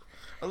lollipops.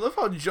 I love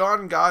how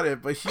John got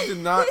it, but he did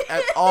not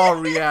at all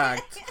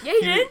react. Yeah,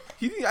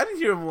 he did. I didn't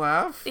hear him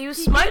laugh. He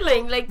was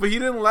smiling like But he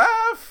didn't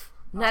laugh.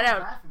 not I'm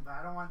out. laughing, but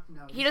I don't want.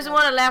 He doesn't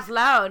want to laugh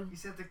loud. He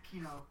said to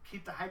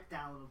keep the hype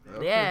down a little bit.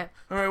 Okay. Yeah.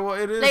 All right. Well,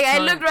 it is. Like I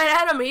time- looked right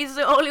at him. He's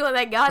the only one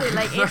that got it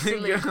like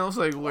instantly. I was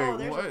like, wait,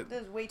 Oh, what?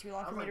 There's way too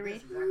long I for was me to like,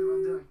 read. this is exactly what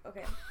I'm doing.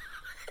 Okay.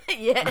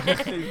 Yeah.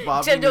 He's bobbing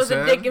Except there was his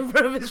a head. dick in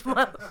front of his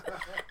mouth.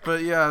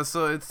 But yeah,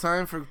 so it's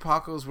time for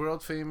Paco's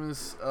world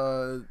famous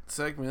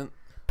segment.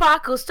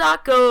 Paco's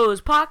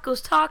Tacos.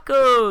 Paco's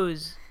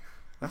Tacos.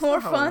 That's More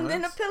not how it fun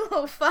than a works.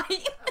 pillow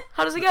fight.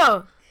 How does it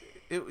go?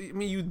 I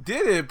mean, you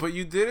did it, but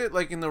you did it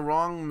like in the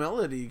wrong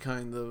melody,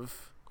 kind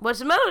of. What's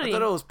the I melody?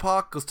 thought it was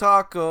Paco's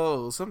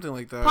Tacos, something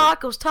like that.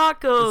 Paco's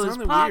Tacos.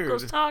 sounded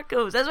Paco's weird.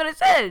 Tacos. That's what I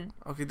said.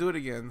 Okay, do it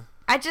again.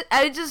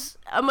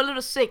 I'm a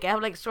little sick. I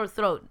have like a sore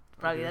throat.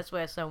 Probably Okay. that's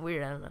why I sound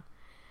weird. I don't know.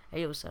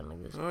 I always sound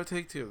like this. Oh,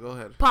 take two. Go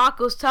ahead.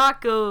 Paco's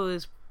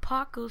Tacos.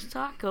 Paco's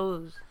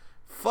Tacos.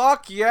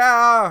 Fuck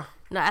yeah!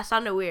 No, that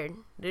sounded weird.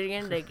 Do it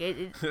again. Like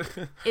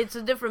it's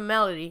a different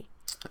melody.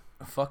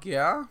 Fuck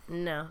yeah!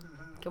 No,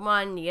 come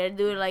on, you gotta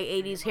do it like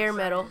 80s hair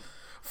metal.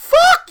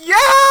 Fuck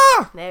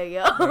yeah! There you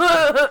go.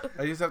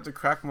 I just have to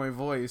crack my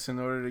voice in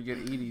order to get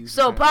 80s.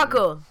 So apparently.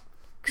 Paco,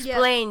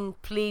 explain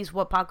please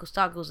what Paco's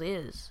Tacos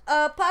is.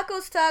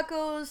 Paco's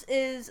Tacos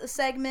is a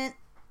segment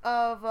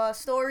of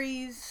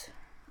stories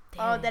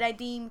that I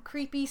deem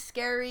creepy,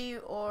 scary,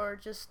 or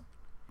just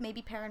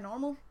maybe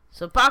paranormal.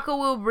 So Paco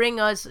will bring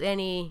us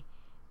any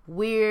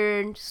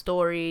weird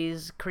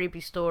stories, creepy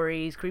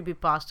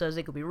pastas.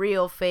 It could be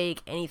real,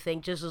 fake,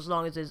 anything, just as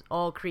long as it's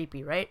all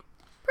creepy, right?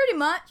 Pretty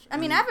much. I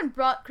mean, I haven't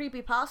brought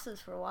creepy pastas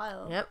for a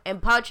while. Yep.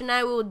 And Pouch and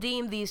I will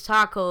deem these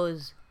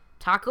tacos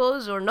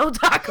or no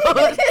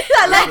tacos.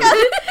 I like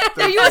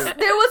how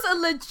there was a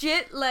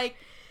legit like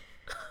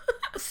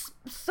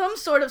some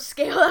sort of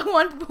scale at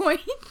one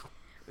point.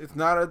 It's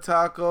not a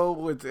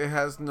taco. It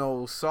has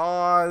no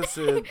sauce.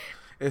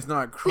 It's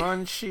not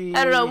crunchy.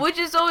 I don't know. We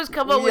just always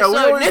come up Yeah, with we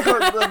always.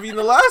 something. I mean,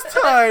 the last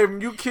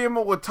time you came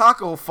up with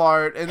taco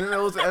fart, and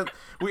then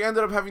we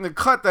ended up having to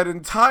cut that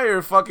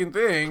entire fucking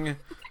thing,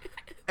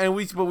 but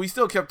we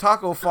still kept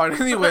taco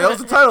fart anyway. That was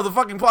the title of the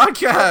fucking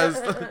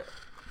podcast.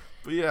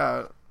 But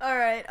yeah, All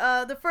right.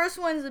 The first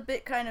one is a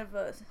bit kind of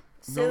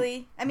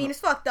silly. I mean, it's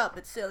fucked up.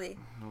 It's silly.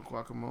 no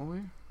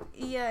guacamole.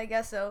 Yeah, I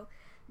guess so.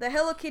 The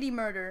Hello Kitty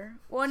murder.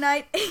 One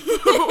night.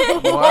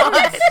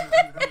 What?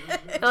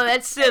 Oh,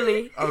 that's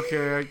silly.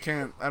 Okay, I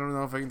can't. I don't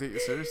know if I can take you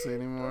seriously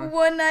anymore.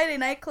 One night, a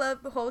nightclub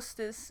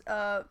hostess,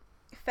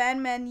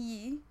 Fan Man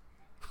Yi,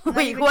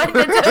 Wait, what?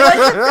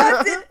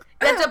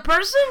 That's a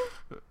person?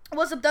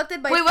 was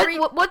abducted by Wait, three.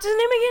 what's his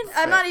name again?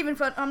 I'm not even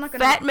fun. I'm not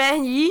gonna. Fat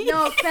Man Yi?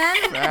 No,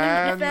 Fan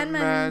Man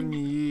Man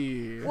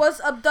Yi.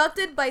 was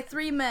abducted by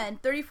three men.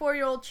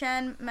 34-year-old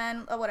Chan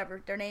Man,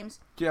 whatever their names.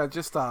 Yeah,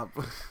 just stop.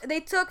 They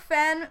took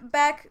Fan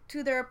back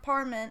to their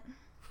apartment,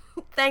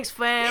 Thanks,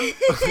 fam.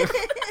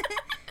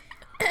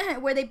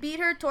 where they beat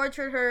her,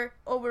 tortured her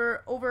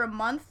over a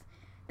month.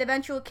 They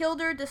eventually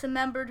killed her,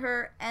 dismembered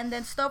her, and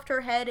then stuffed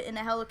her head in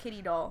a Hello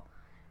Kitty doll.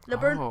 The Oh.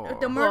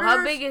 murderers. Well,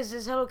 how big is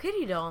this Hello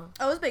Kitty doll?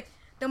 Oh, it was big.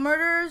 The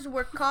murderers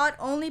were caught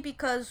only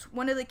because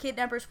one of the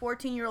kidnappers'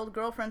 14-year-old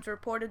girlfriends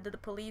reported to the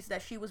police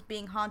that she was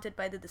being haunted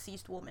by the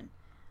deceased woman.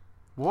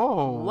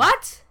 Whoa.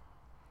 What?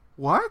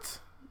 What?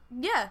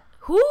 Yeah.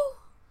 Who?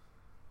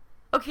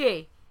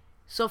 Okay,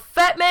 so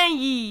Fat Man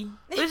Yi.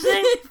 What's his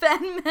name?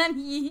 Fan Man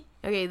Yi.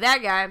 Okay,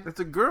 that guy. It's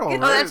a girl. Oh, right?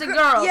 that's a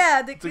girl.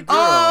 Yeah. It's a girl.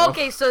 Oh,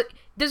 okay, so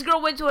this girl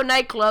went to a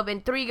nightclub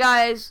and three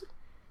guys,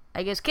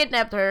 I guess,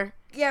 kidnapped her,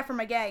 Yeah, from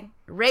a gang.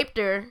 raped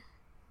her,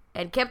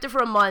 and kept her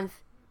for a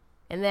month,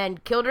 and then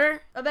killed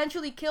her.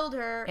 Eventually killed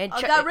her. And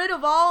Got rid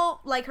of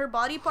all, like, her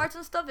body parts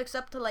and stuff,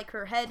 except to, like,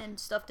 her head, and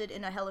stuffed it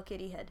in a Hello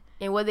Kitty head.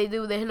 And what they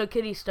do with the Hello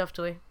Kitty stuff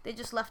to her? They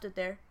just left it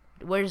there.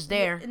 Where's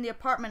there? In the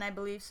apartment, I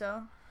believe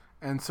so.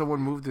 And someone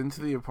moved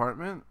into the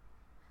apartment?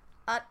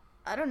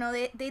 I don't know.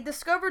 They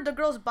discovered the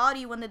girl's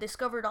body when they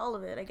discovered all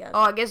of it, I guess.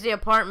 Oh, I guess the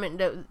apartment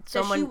that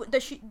someone.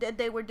 That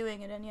they were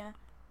doing it in, yeah.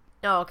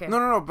 Oh, okay.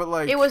 No, but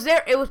like... It was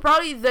there. It was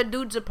probably the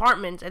dude's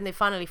apartment, and they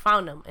finally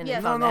found him. And Yeah.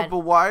 they No, found no, that. but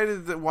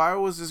why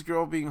was this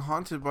girl being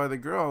haunted by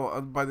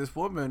by this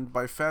woman,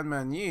 by Fan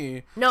Man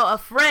Yi? No, a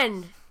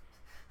friend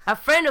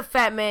of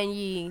Fat Man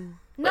Yi.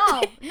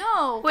 No,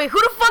 no. Wait, who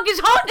the fuck is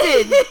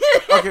haunted?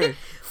 Okay,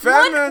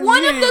 Fan Man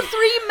One Yi... of the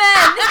three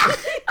men.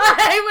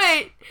 Alright,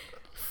 wait.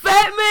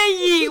 Fat Man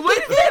Yi. What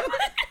is that?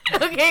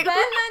 Okay. Fan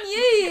Man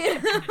Yi.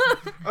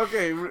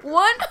 Okay,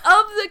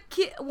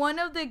 One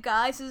of the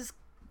guys'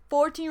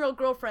 14-year-old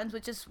girlfriends,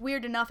 which is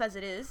weird enough as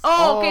it is.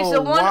 Oh, okay.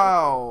 So one.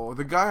 wow.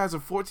 The guy has a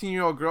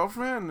 14-year-old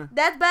girlfriend?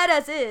 That's bad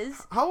as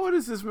is. How old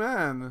is this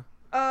man?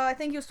 I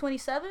think he was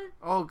 27.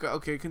 Oh,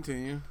 okay,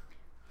 continue.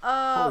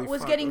 Holy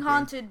Was fuck, getting okay.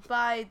 haunted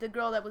by the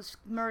girl that was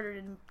murdered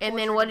and And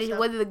then tortured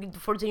what and did the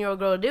 14-year-old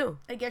girl do? stuff.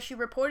 I guess she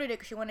reported it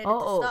because she wanted it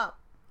Oh. to stop.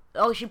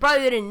 Oh, she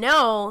probably didn't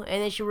know,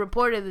 and then she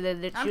reported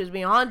that she was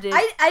being haunted. I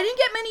didn't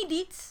get many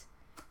deets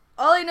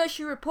All I know is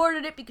she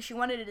reported it because she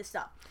wanted it to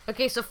stop.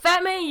 Okay, so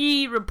Fat Man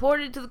Yee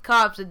reported to the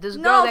cops that this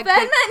girl No, that Fat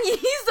Man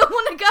Yee's the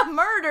one that got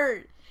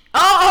murdered.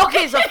 Oh,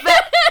 okay, so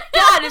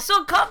God, it's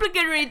so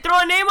complicated when you throw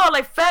a name out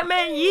like Fat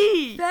Man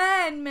Yee.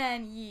 Fat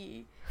Man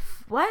Yee.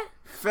 What?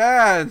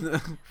 Fan.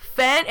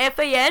 Fan?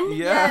 F-A-N?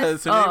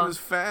 Yes, her Oh. name is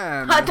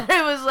Fan. I thought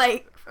it was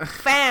like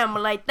fam,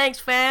 like thanks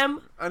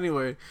fam.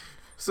 Anyway,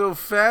 so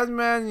Fan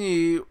Man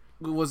Yee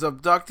was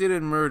abducted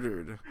and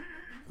murdered.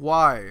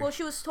 Why? Well,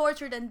 she was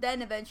tortured and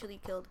then eventually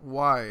killed.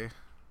 Why?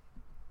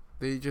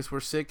 They just were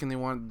sick and they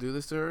wanted to do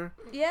this to her?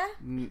 Yeah?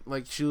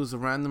 Like, she was a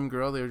random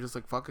girl. They were just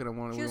like, fuck it, I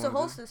want to She was a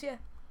hostess, yeah.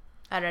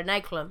 At a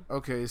nightclub.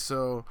 Okay,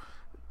 so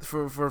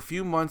for a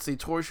few months they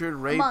tortured,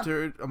 raped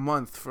her.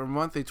 For a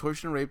month they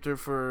tortured and raped her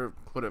for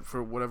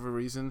whatever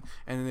reason,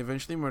 and then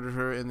eventually murdered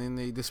her, and then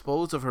they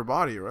disposed of her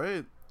body,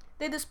 right?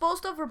 They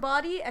disposed of her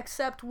body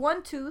except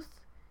one tooth,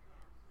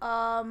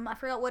 I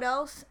forgot what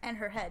else, and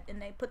her head. And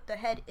they put the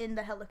head in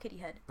the Hello Kitty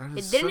head. That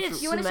is Didn't such it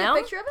a- You want to see a Smell?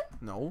 picture of it?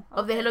 No.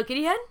 Of the Hello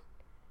Kitty head?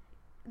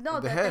 No,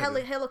 The the head.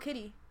 Hello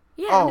Kitty.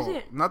 Yeah, let me see Oh,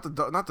 it.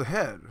 not the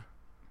head.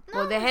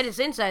 Well, the head is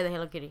inside the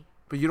Hello Kitty.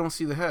 But you don't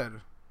see the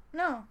head.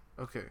 No.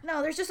 Okay.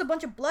 No, there's just a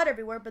bunch of blood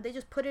everywhere, but they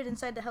just put it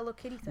inside the Hello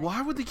Kitty thing.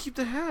 Why would they keep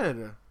the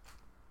head?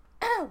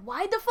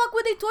 Why the fuck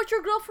would they torture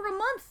a girl for a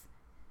month?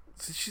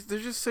 They're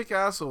just sick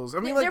assholes. I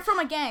mean, They're like, from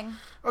a gang.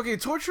 okay,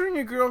 torturing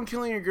a girl and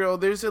killing a girl,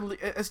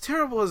 as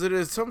terrible as it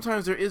is,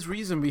 sometimes there is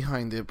reason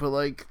behind it. But,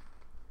 like,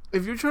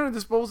 if you're trying to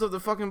dispose of the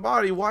fucking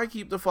body, why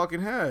keep the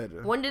fucking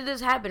head? When did this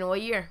happen?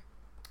 What year?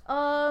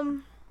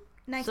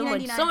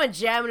 1999. Someone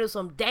jamming to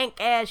some dank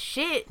ass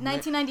shit.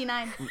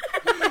 1999.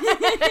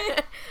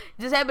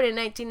 This happened in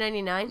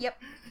 1999?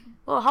 Yep.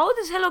 Well, how old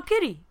is Hello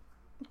Kitty?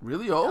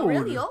 Really old. Oh,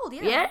 really old,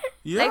 yeah. Yeah?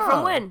 Yeah. Like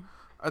from when?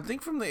 I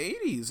think from the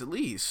 80s, at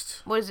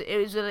least. Was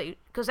it like,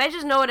 because I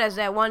just know it as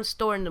that one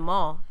store in the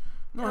mall.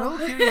 No, Hello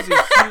Kitty is a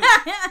huge,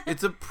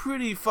 it's a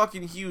pretty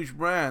fucking huge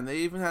brand. They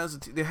even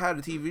they had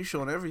a TV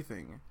show and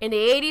everything. In the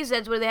 80s,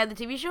 that's where they had the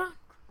TV show?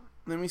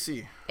 Let me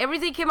see.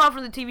 Everything came out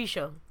from the TV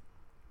show.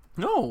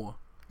 No.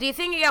 Do you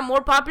think it got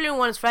more popular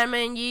once Fat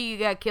Man Yee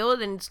got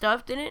killed and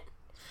stuff, didn't it?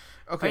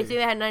 Or do you think Okay.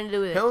 that had nothing to do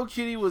with it? Hello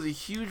Kitty was a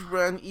huge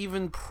brand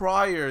even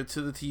prior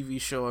to the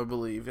TV show, I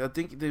believe. I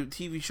think the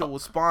TV show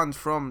was spawned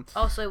from...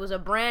 Oh, so it was a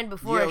brand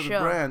before yeah, a it was show.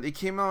 a brand. It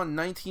came out in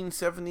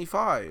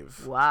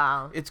 1975.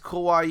 Wow. It's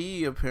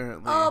kawaii,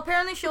 apparently. Oh,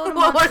 apparently showed him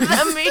What on... does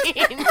that mean?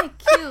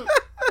 Cute.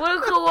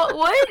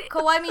 What?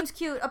 Kawaii means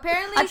cute.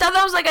 Apparently, I thought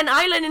that was like an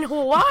island in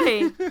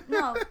Hawaii.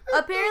 no.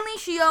 Apparently,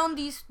 she owned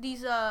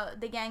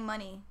the gang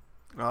money.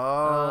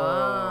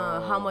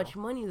 How much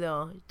money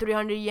though?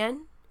 300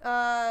 yen?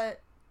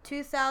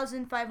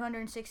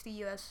 2,560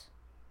 US.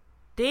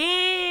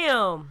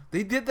 Damn.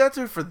 They did that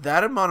to her for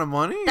that amount of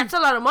money? That's a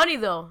lot of money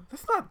though.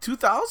 That's not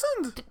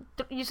 2,000?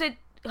 You said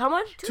how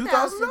much?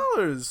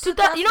 $2,000.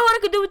 2,000. You know what I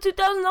could do with $2,000?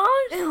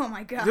 Oh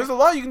my god. There's a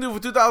lot you can do for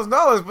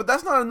 $2,000, but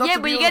that's not enough Yeah, to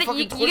but be you able to gotta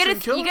fucking torture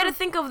and kill you gotta her.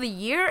 think of the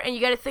year and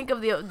you gotta think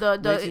of the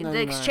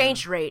 1999.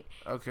 exchange rate.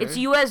 Okay. It's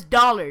US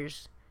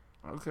dollars.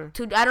 Okay.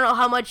 I don't know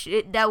how much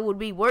that would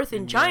be worth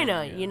in Yeah,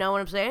 China. yeah. You know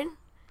what I'm saying?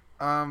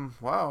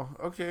 Wow.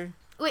 Okay.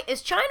 Wait,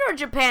 is China or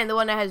Japan the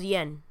one that has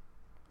yen?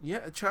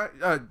 Yeah,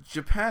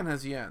 Japan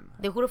has yen.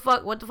 Then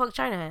what the fuck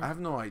China I has? have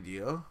no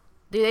idea.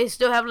 Do they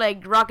still have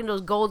like rocking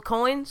those gold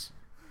coins?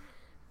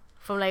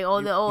 From like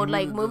all the old You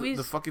like mean movies?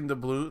 The fucking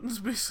doubloons,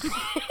 basically.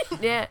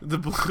 Yeah.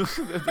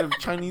 the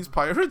Chinese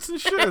pirates and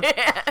shit.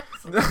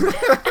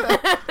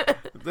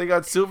 They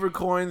got silver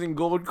coins and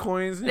gold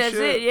coins and That's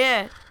shit. it,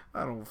 yeah.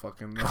 I don't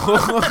fucking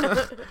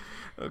know.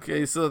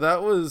 Okay, so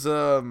that was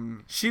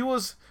she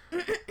was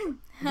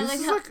this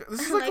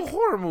is like a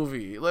horror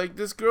movie. Like,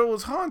 this girl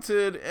was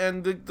haunted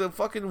and the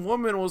fucking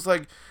woman was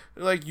like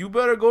you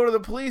better go to the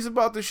police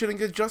about this shit and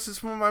get justice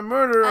for my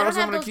murder or I don't else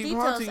I'm have gonna those keep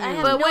details. haunting I you.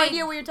 have But no wait,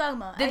 idea what you're talking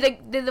about.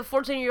 Did the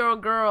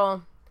 14-year-old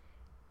girl,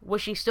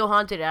 was she still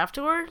haunted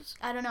afterwards?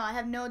 I don't know. I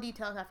have no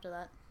details after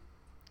that.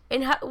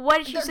 And what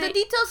did she The say?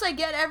 details I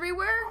get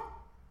everywhere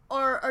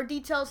are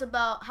details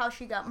about how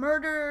she got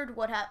murdered,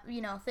 what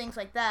happened, things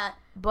like that.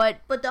 But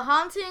But the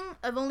haunting,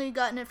 I've only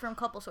gotten it from a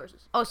couple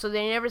sources. oh, so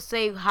they never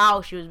say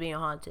how she was being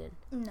haunted.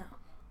 No.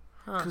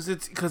 Because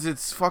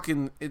it's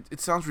fucking it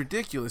sounds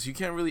ridiculous. You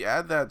can't really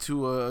add that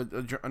to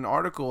an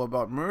article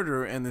about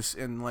murder and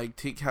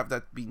have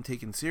that being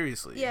taken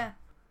seriously. Yeah.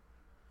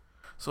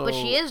 So, But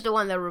she is the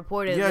one that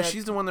reported. Yeah, that,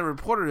 she's the one that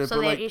reported it.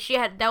 So but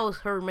that that was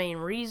her main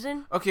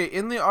reason. okay,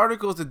 in the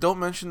articles that don't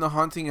mention the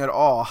haunting at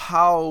all,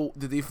 how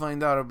did they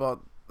find out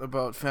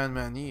about Fan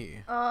Man Yi?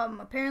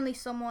 Apparently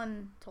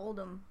someone told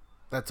them.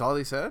 That's all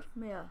they said.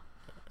 Yeah.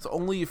 So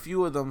only a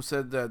few of them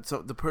said that.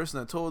 So the person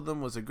that told them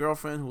was a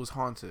girlfriend who was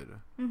haunted.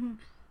 Mhm.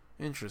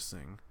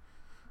 Interesting.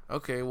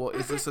 Okay, well,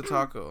 is this a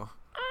taco?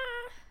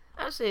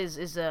 I'd say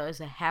it's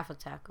a half a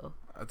taco.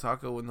 A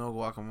taco with no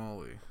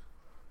guacamole.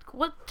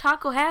 What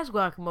taco has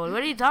guacamole?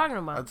 What are you talking A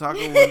about?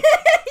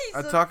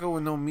 taco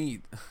with no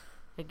meat.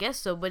 I guess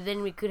so, but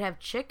then we could have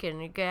chicken.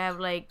 We could have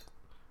like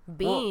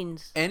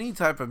beans. Any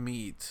type of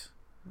meat.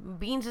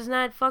 Beans is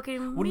not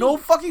fucking meat. With no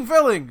fucking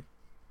filling.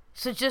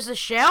 So it's just a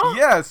shell?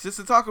 Yeah, it's just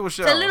a taco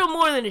shell. It's a little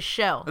more than a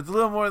shell. It's a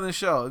little more than a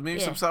shell. Maybe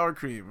Yeah. some sour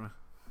cream.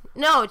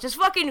 No, just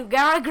fucking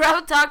grab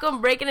a taco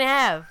and break it in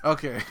half.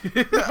 Okay.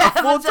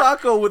 A full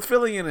taco with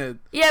filling in it.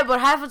 Yeah, but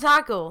half a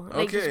taco.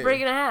 Like, Okay. just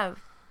break it in half.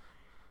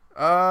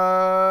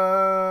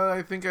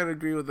 I think I'd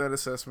agree with that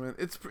assessment.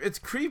 It's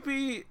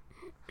creepy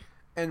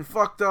and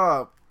fucked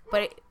up.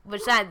 But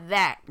it's not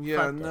that. Yeah,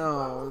 fucked up.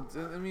 no.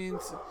 I mean,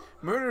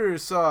 murder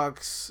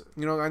sucks.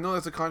 You know, I know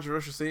that's a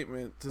controversial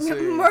statement to say.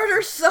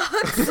 Murder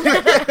sucks.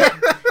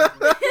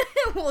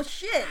 Well,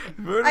 shit.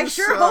 Murder I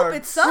sure hope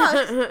it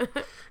sucks.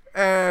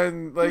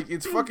 And, like,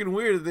 it's fucking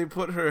weird that they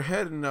put her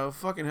head in a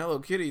fucking Hello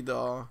Kitty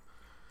doll.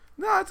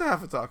 Nah, it's a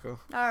half a taco.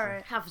 All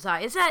right. Half a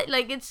taco. It's that,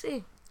 like, it's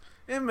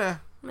Meh.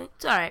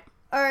 it's alright.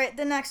 All right,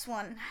 the next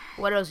one.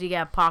 What else you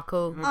got,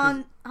 Paco?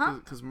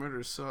 Because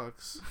murder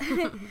sucks.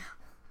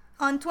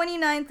 On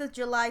 29th of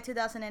July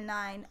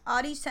 2009,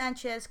 Audie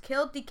Sanchez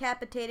killed,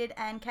 decapitated,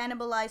 and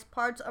cannibalized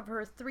parts of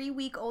her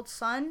 3-week-old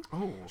son.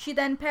 Oh. She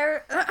then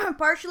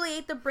partially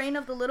ate the brain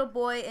of the little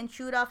boy and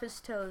chewed off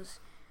his toes.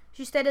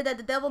 She stated that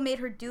the devil made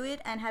her do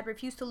it and had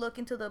refused to look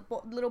into the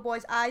little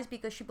boy's eyes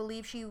because she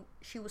believed she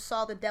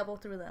saw the devil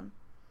through them.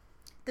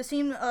 The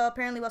scene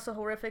apparently was so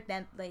horrific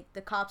that like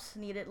the cops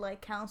needed like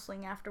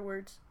counseling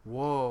afterwards.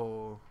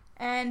 Whoa.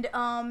 And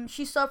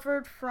she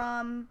suffered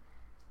from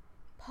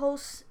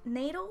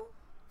postnatal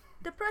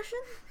depression.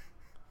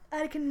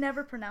 I can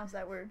never pronounce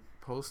that word.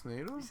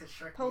 Postnatal? He said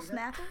Sharknado.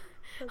 Postnatal.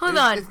 Hold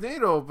on. It's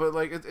natal, but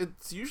like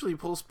it's usually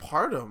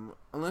postpartum.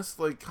 Unless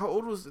like how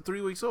old was it?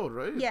 3 weeks old,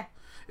 right? Yeah.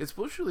 It's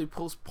usually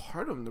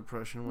postpartum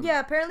depression. When Yeah.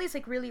 Apparently, it's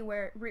like really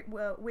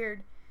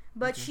weird.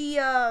 But she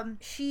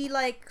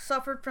like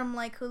suffered from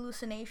like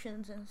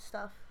hallucinations and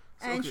stuff.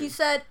 And Okay. she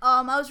said,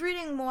 I was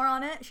reading more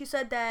on it. She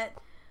said that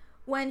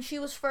when she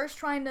was first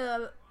trying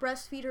to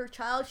breastfeed her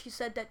child, she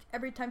said that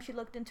every time she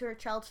looked into her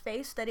child's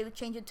face, that it would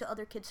change into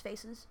other kids'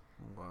 faces.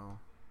 Wow.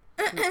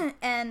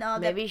 And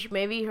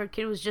Maybe her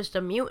kid was just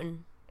a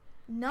mutant.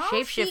 no,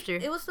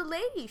 shapeshifter. It was the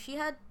lady. She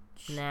had.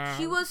 Nah.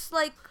 She was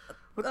like.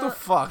 What the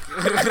fuck?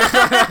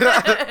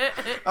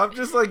 I'm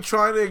just like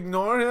trying to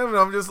ignore him, and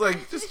I'm just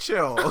like, just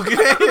chill,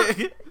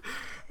 okay?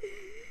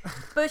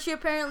 But she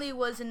apparently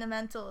was in a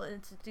mental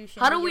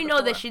institution. How the do we year know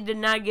that before. she did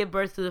not give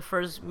birth to the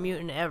first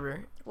mutant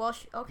ever? Well,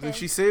 okay. Then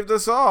she saved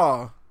us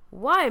all.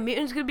 Why?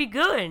 Mutants could be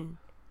good.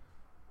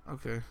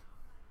 Okay.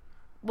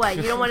 What,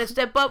 you don't want to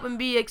step up and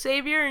be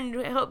Xavier and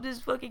help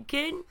this fucking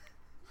kid?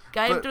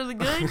 Guide him But- through the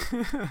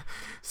good?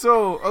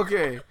 So,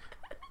 okay.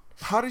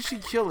 How did she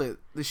kill it?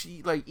 Did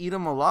she like eat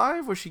him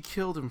alive, or she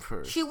killed him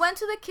first? She went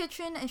to the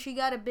kitchen and she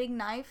got a big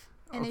knife,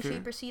 and then Okay. she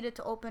proceeded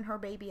to open her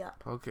baby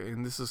up. Okay,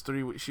 and this is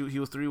 3 weeks. He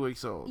was 3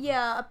 weeks old.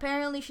 Yeah,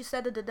 apparently she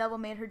said that the devil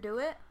made her do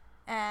it,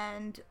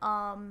 and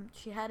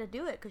she had to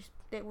do it because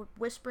they were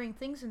whispering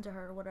things into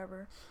her or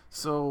whatever.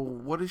 So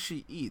what did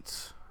she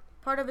eat?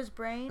 Part of his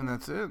brain, And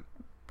that's it.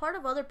 part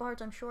of other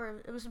parts, I'm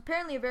sure. It was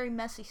apparently a very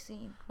messy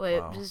scene. Wait,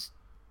 Wow. just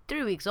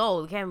 3 weeks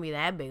old. It can't be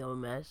that big of a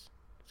mess.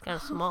 It's kind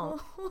of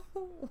small.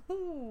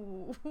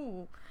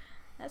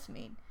 That's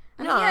mean.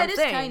 I No, mean, yeah, I'm it is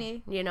saying,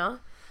 tiny. You know?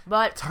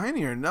 But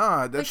Tiny or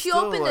not? But That's she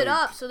still, opened like, it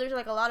up, so there's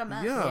like a lot of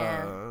mess. Yeah,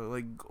 Yeah.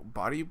 like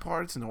body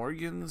parts and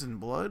organs and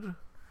blood.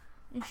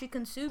 And she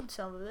consumed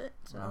some of it.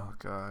 So. Oh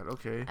God.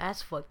 Okay.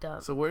 that's fucked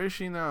up. So where is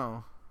she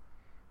now?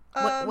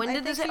 When I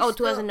did this think happen? Oh, she's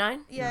still-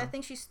 2009? Yeah, Yeah. I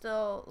think she's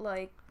still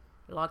like,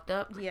 Locked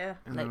up? yeah,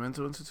 In Like- the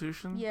mental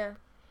institution? yeah.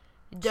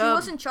 She Dub-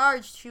 wasn't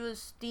charged. She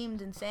was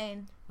deemed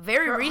insane.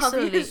 very For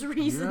recently. obvious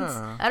reasons.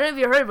 Yeah. I don't know if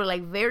you heard, but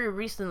like very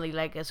recently,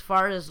 like as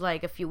far as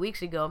like a few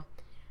weeks ago,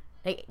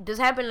 like this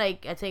happened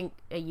like I think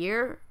a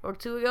year or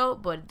two ago,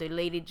 but the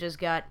lady just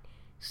got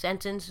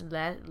sentenced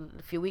a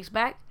few weeks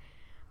back.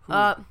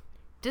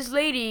 This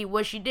lady,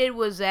 what she did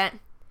was that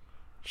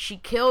she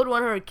killed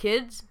one of her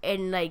kids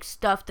and like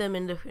stuffed them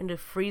in the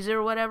freezer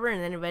or whatever,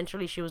 and then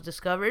eventually she was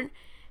discovered.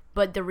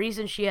 But the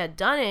reason she had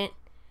done it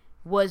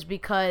was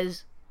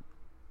because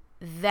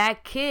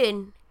that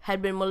kid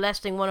had been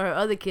molesting one of her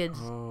other kids.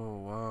 Oh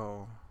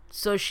wow.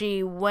 So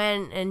she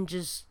went and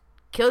just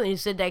killed him. He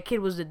said that kid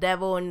was the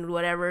devil and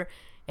whatever.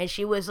 And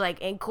she was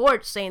like in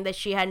court saying that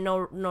she had no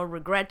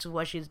regrets of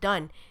what she's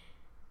done.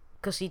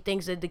 Because he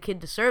thinks that the kid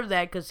deserved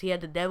that because he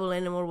had the devil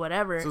in him or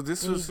whatever. So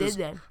this and was he his,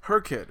 did that. her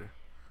kid.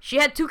 She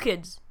had two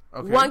kids.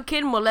 Okay. One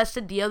kid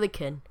molested the other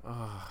kid.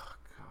 Oh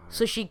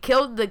So she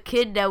killed the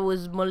kid that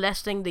was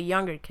molesting the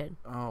younger kid.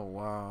 Oh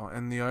wow.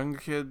 And the young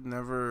kid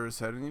never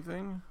said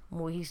anything?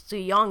 Well, he's too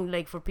young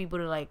like for people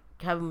to like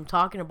have him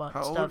talking about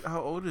stuff.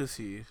 How old is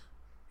he?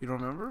 You don't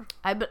remember?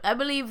 I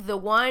believe the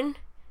one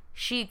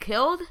she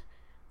killed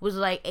was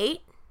like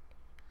 8,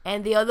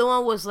 and the other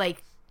one was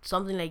like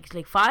something like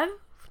 5,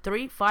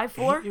 3, 5,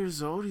 4. 8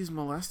 years old. He's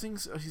molesting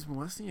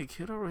a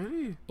kid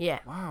already. Yeah.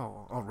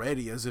 Wow.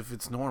 Already, as if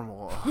it's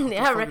normal.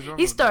 Yeah, right.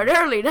 He started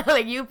early, not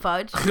like you,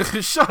 Pudge.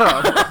 Shut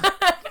up.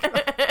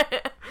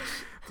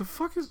 The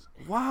fuck is?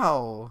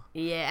 Wow.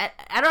 Yeah,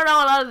 I don't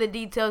know a lot of the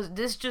details.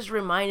 This just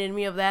reminded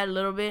me of that a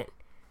little bit.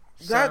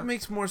 That So-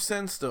 makes more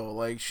sense though.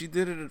 Like she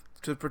did it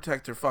to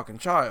protect her fucking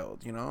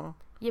child. You know.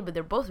 Yeah, but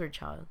they're both her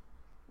child.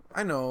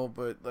 I know,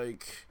 but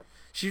like,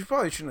 she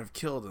probably shouldn't have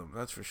killed him.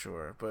 That's for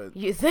sure. But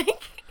You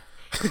think?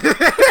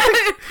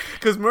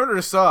 because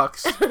murder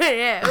sucks.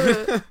 Yeah.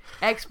 Ooh.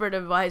 Expert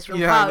advice from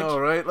Yeah, Pouch. I know,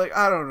 right? Like,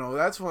 I don't know.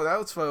 That's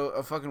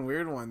a fucking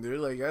weird one, dude.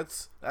 Like,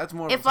 that's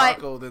more of If a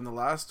taco than the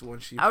last one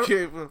she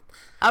gave.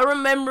 I'll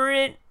remember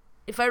it.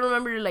 If I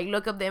remember to like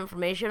look up the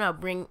information, I'll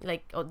bring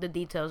like the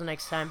details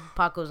next time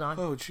Paco's on.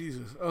 Oh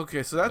Jesus.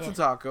 Okay, so that's a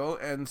taco,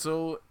 and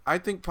so I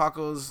think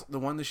Paco's the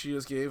one that she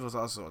just gave was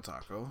also a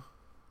taco.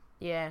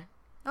 Yeah.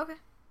 Okay.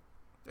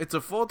 It's a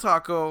full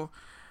taco,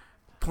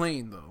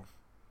 plain though.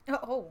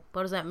 Oh.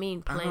 What does that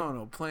mean? I Plain? don't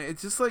know, plain.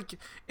 It's just like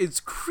it's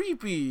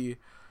creepy.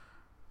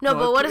 No, No,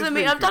 but what it's does it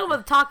mean? very I'm talking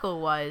creepy. about taco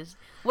wise.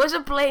 What's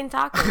a plain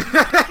taco?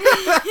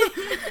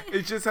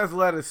 It just has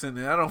lettuce in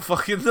it. I don't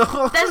fucking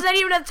know. That's not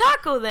even a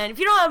taco then. If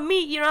you don't have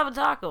meat, you don't have a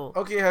taco.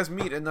 Okay, it has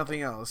meat and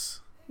nothing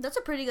else. That's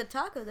a pretty good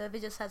taco though if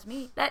it just has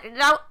meat.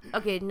 Now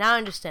I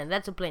understand.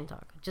 That's a plain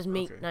taco. Just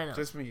meat. Okay, No.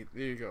 just meat.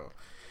 There you go.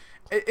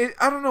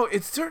 I don't know.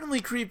 It's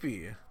certainly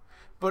creepy,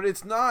 but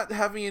it's not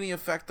having any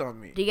effect on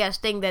me. Do you guys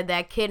think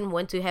that kid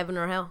went to heaven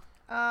or hell?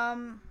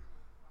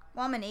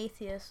 Well, I'm an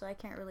atheist, so I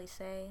can't really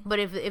say. But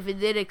if it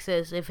did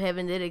exist, if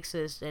heaven did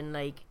exist, and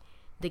like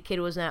the kid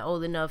was not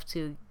old enough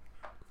to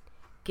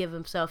give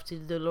himself to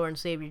the Lord and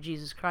Savior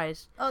Jesus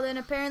Christ, Oh, then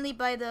apparently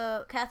by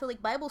the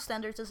Catholic Bible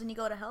standards, doesn't he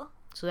go to hell?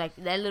 so like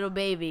that little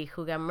baby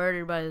who got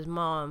murdered by his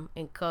mom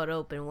and cut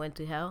open went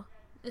to hell.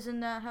 Isn't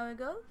that how it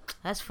goes?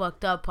 That's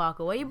fucked up,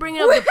 Paco. Why you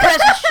bringing up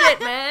depressing shit,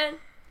 man?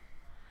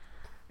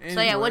 So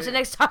yeah, what's the Anyway.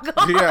 next taco?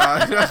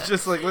 Yeah, that's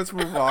just like let's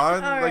move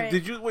on. All Like, right.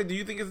 do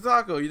you think it's a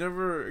taco? You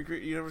never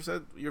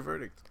said your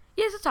verdict.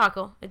 Yeah, it's a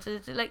taco. It's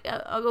like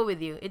I'll go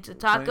with you. It's a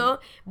taco,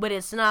 but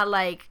it's not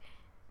like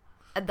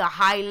at the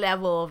high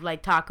level of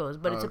like tacos.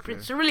 But Okay.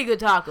 it's a really good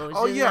taco. It's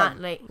Oh, just yeah. not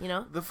like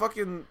The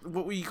fucking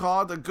what we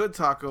called a good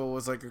taco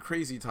was like a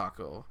crazy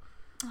taco.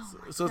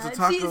 So it's a God.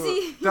 taco.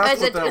 See?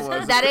 That's That's what a- that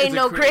was. that ain't It's a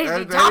no crazy that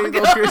ain't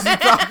no taco. crazy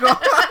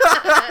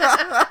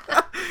taco.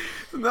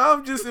 Now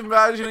I'm just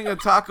imagining a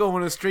taco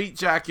in a straight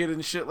jacket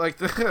and shit like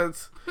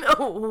that.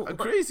 no. A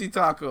crazy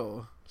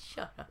taco.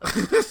 Shut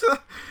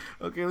up.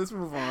 Okay, let's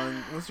move on.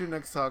 What's your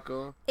next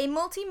taco? A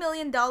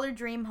multi-million-dollar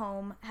dream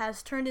home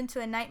has turned into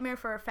a nightmare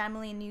for a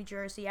family in New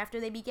Jersey after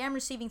they began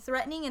receiving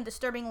threatening and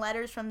disturbing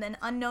letters from an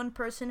unknown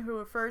person who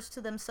refers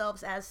to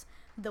themselves as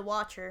the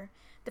Watcher.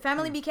 The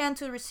family began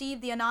to receive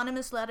the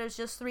anonymous letters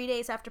just 3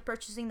 days after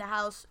purchasing the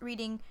house,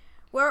 reading,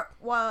 why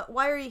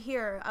are you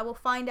here? I will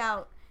find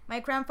out. My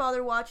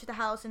grandfather watched the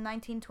house in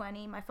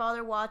 1920. My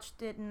father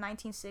watched it in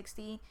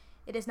 1960.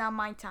 It is now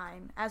my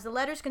time. As the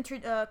letters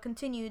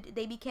continued,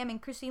 they became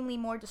increasingly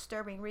more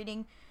disturbing,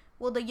 reading,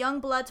 will the young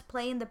bloods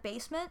play in the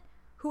basement?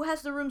 Who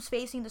has the rooms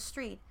facing the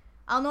street?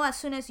 I'll know as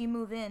soon as you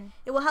move in.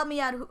 It will help me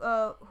out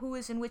who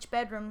is in which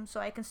bedroom so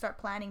I can start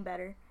planning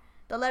better.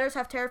 The letters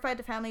have terrified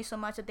the family so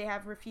much that they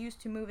have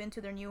refused to move into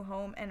their new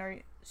home and are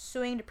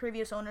suing the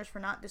previous owners for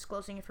not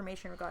disclosing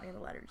information regarding the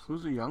letters.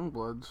 Who's the young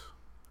bloods?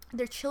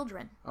 They're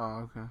children.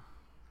 Oh, okay.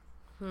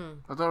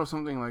 I thought it was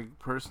something like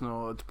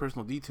personal. It's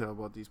personal detail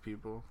about these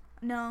people.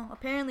 No,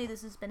 apparently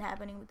this has been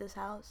happening with this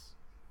house.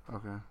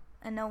 Okay.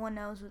 And no one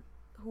knows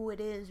who it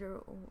is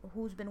or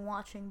who's been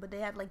watching, but they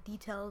have like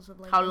details of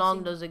like How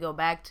long does it go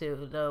back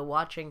to the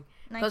watching?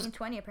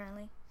 1920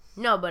 apparently.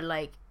 No, but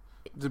like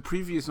The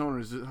previous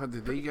owners,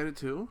 did they get it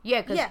too?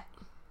 yeah, cause Yeah.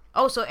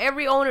 oh, so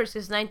every owner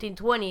since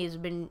 1920 has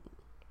been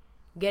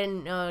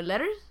getting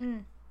letters.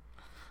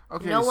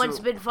 Okay. No so, one's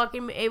been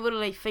fucking able to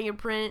like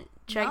fingerprint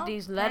check No,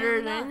 these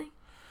letters or apparently not. anything.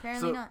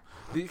 Apparently So, not.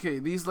 okay,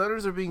 these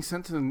letters are being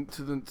sent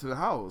to the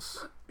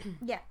house,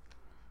 Yeah.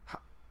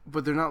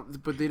 but they're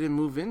not. But they didn't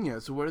move in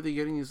yet. So where are they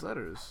getting these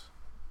letters?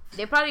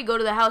 They probably go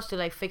to the house to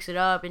like fix it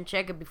up and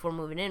check it before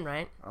moving in,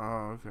 right?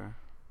 Oh, okay.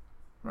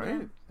 Right?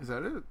 Yeah. Is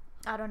that it?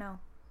 I don't know.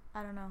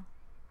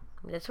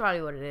 That's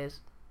probably what it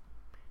is.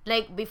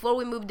 Like before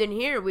we moved in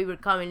here, we were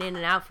coming in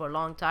and out for a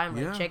long time,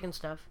 like Yeah. checking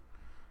stuff.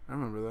 I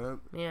remember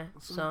that. Yeah,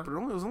 so But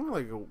it was only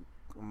like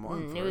a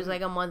month. it was right?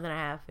 like a month and a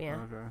half. Yeah.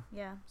 Okay.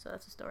 Yeah, so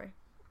that's the story.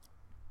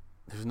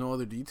 There's no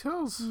other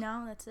details.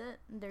 No, that's it.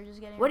 They're just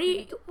getting What do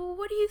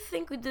you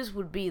think this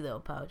would be though,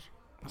 Pouch?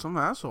 Some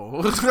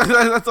asshole.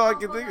 That's all I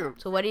can think of.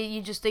 So what do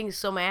you just think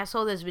some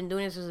asshole that's been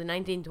doing it since the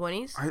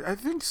 1920s? I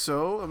think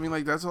so. I mean,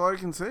 like that's all I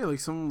can say. Like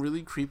some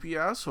really creepy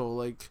asshole.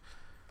 Like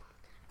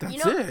that's You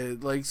know-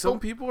 it. Like some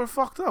people are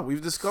fucked up.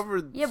 We've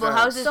discovered. Yeah, but that.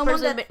 how's this someone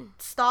person that been?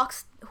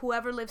 stalks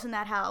whoever lives in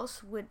that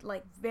house with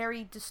like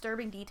very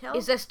disturbing details.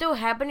 Is that still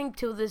happening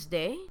till this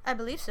day? I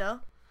believe so.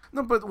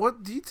 No, but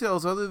what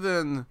details other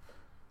than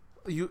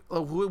you?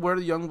 What are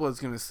the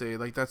Youngbloods gonna say?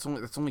 Like that's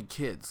only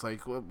kids.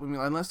 Like I mean,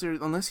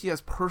 unless he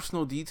has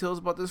personal details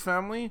about this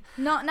family.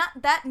 No, not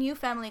that new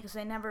family because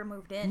they never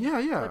moved in.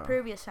 Yeah. But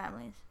previous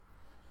families.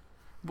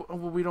 But,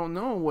 well, we don't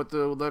know what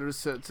the letters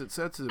said to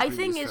the. I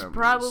think previous it's families.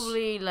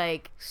 probably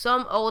like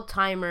some old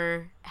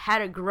timer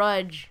had a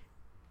grudge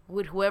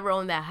with whoever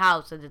owned that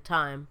house at the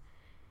time,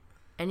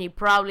 and he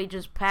probably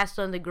just passed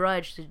on the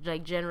grudge to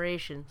like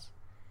generations,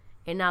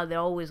 and now they're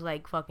always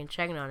like fucking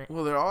checking on it.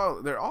 Well, they're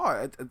all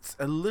it's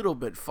a little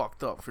bit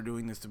fucked up for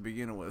doing this to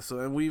begin with. So,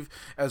 and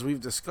as we've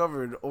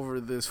discovered over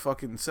this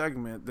fucking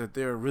segment, that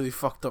there are really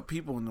fucked up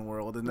people in the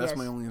world, and that's Yes.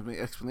 my only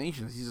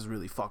explanation. He's just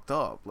really fucked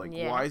up. Like,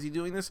 Yeah. why is he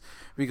doing this?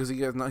 Because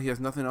he has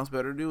nothing else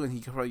better to do, and he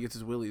probably gets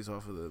his willies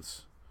off of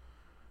this.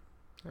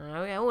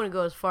 I wouldn't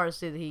go as far as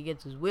say that he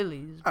gets his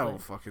willies. I but-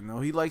 don't fucking know.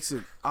 He likes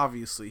it.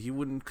 Obviously, he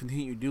wouldn't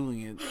continue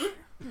doing it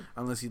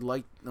unless he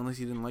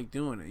didn't like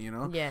doing it. You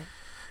know. Yeah.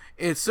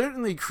 It's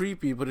certainly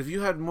creepy, but if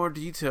you had more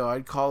detail,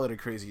 I'd call it a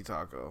crazy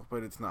taco,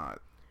 but it's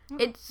not.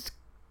 It's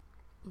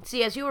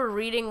see, as you were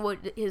reading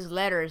his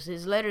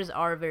letters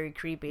are very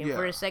creepy. And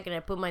for Yeah. a second, I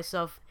put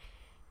myself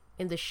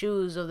in the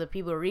shoes of the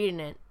people reading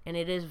it, and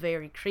it is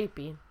very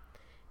creepy.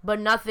 But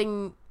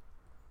nothing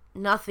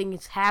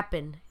has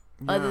happened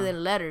other Yeah.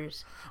 than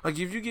letters. Like,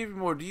 if you gave me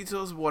more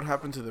details of what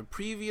happened to the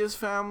previous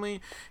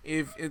family,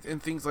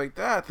 and things like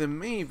that, then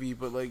maybe.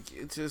 But like,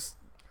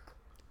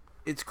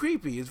 it's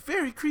creepy. It's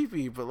very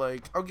creepy. But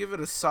like, I'll give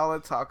it a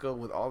solid taco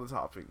with all the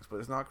toppings. But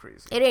it's not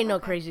crazy. It ain't no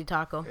crazy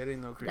taco. It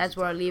ain't no crazy. That's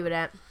where I taco. leave it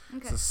at.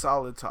 It's a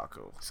solid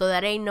taco. So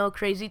that ain't no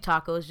crazy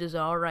taco. It's just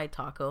an alright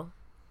taco.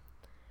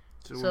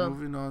 So, So- we're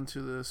moving on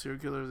to the serial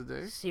killer of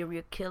the day.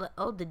 Serial killer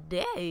of the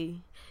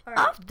day. All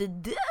right. Of the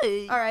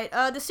day. All right.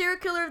 The serial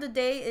killer of the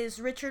day is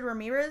Richard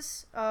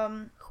Ramirez.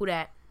 Who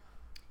that?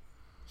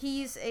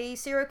 He's a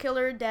serial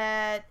killer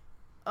that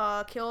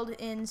killed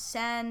in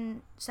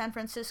San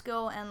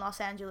Francisco and Los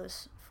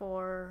Angeles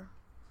for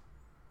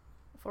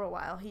a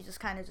while. He just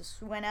kind of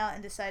just went out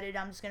and decided,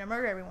 I'm just gonna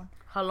murder everyone.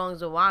 How long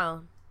is a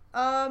while?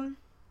 Um,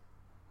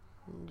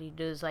 Did he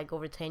do this like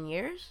over 10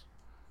 years?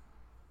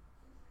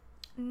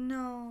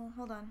 no,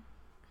 hold on.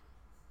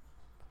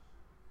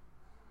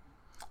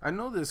 I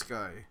know this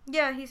guy.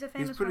 Yeah, he's a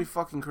famous He's pretty one.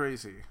 fucking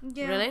crazy.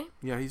 Yeah. Really?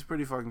 Yeah, he's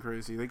pretty fucking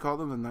crazy. They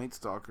called him the Night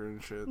Stalker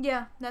and shit.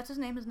 Yeah, that's his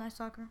name. Is Night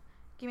Stalker.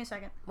 Give me a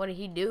second. What did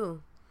he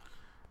do?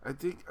 I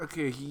think,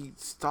 okay, he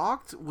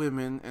stalked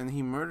women and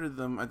he murdered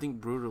them, I think,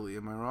 brutally.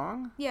 Am I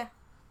wrong? Yeah.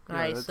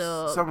 Alright, that's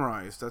so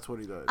summarized. That's what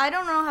he does. I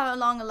don't know how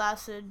long it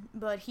lasted,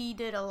 but he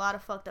did a lot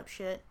of fucked up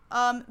shit.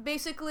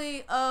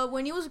 Basically,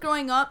 when he was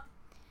growing up,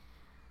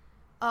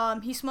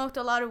 he smoked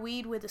a lot of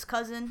weed with his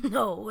cousin.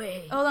 no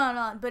way. Hold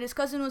on. But his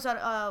cousin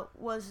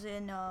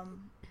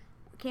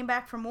came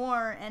back from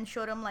war and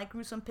showed him like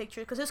gruesome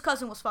pictures, because his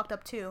cousin was fucked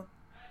up too.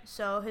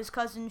 So his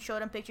cousin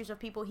showed him pictures of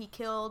people he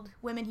killed,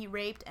 women he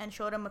raped, and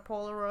showed him a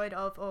Polaroid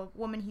of a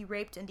woman he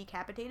raped and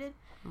decapitated.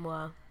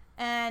 Wow.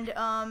 And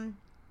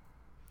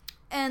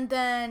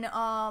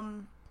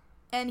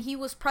he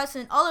was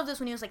present, all of this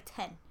when he was like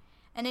 10.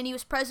 And then he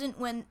was present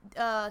when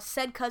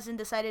said cousin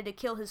decided to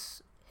kill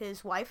his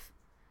wife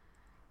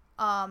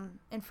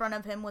in front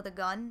of him with a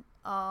gun.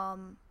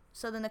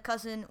 So then the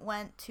cousin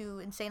went to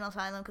insane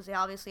asylum, because they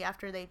obviously,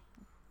 after they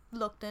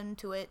looked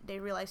into it, they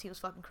realized he was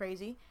fucking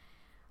crazy.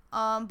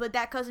 But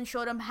that cousin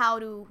showed him how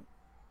to,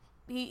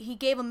 he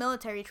gave him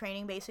military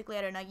training basically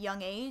at a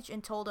young age,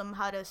 and told him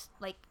how to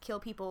like kill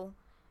people.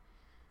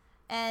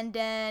 And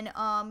then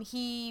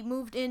he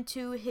moved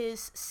into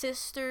his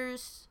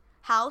sister's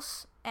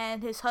house,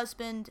 and his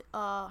husband,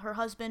 her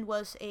husband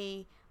was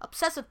a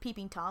obsessive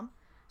peeping Tom.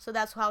 So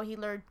that's how he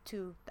learned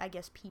to, I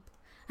guess, peep.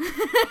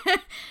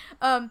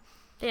 Damn,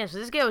 so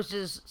this guy was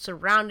just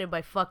surrounded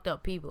by fucked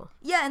up people.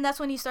 Yeah, and that's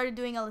when he started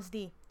doing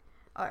LSD.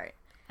 Alright.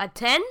 At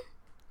 10?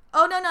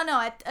 Oh,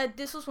 no.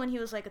 This was when he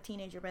was like a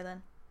teenager by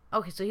then.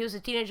 Okay, so he was a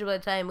teenager by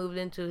the time he moved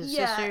into his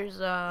Yeah. sister's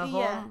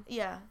home?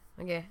 Yeah.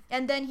 Okay.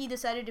 And then he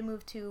decided to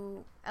move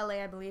to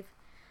LA, I believe.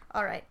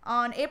 Alright.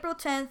 On April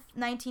 10th,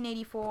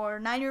 1984,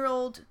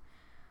 9-year-old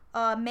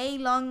Mei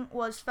Lung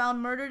was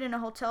found murdered in a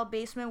hotel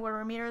basement where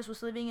Ramirez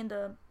was living in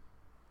the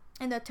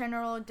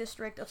Tenero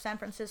district of San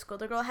Francisco.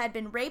 The girl had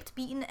been raped,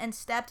 beaten, and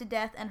stabbed to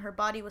death, and her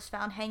body was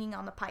found hanging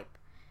on the pipe.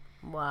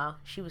 Wow.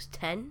 She was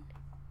 10?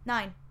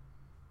 9.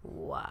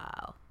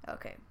 Wow.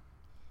 Okay.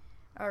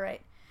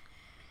 Alright.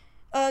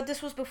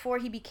 This was before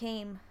he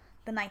became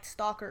the Night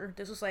Stalker.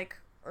 This was like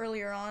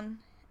earlier on,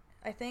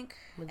 I think.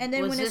 And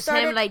then was when this it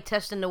started, him like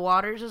testing the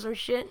waters or some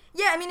shit?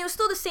 yeah, I mean it was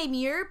still the same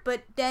year,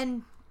 but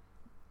then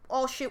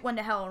all shit went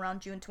to hell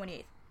around June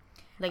 28th.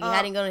 Like he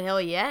hadn't gone to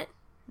hell yet?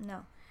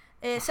 No.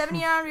 A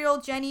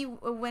 70-year-old Jenny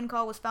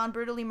Wincall was found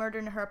brutally murdered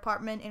in her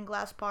apartment in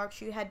Glass Park.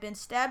 She had been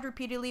stabbed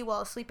repeatedly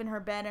while asleep in her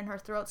bed, and her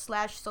throat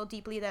slashed so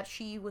deeply that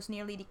she was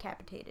nearly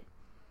decapitated.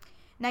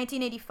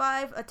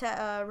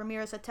 1985,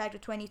 Ramirez attacked a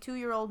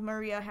 22-year-old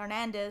Maria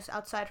Hernandez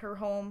outside her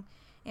home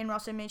in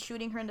Rosamond,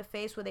 shooting her in the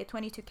face with a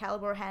 .22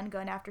 caliber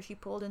handgun after she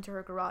pulled into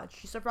her garage.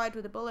 She survived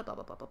with a bullet, blah,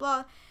 blah, blah, blah,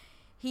 blah.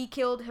 He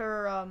killed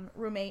her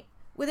roommate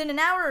within an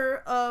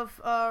hour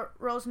of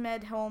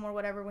Rosemed home or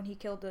whatever when he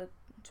killed the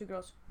two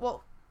girls.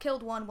 Well,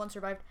 killed one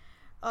survived.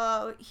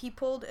 He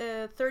pulled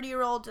a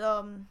 30-year-old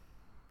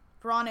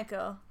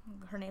Veronica,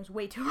 her name's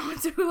way too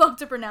long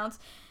to pronounce,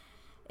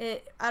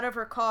 out of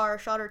her car,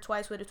 shot her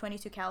twice with a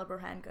 .22 caliber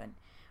handgun.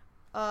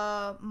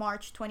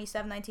 March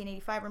 27,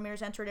 1985,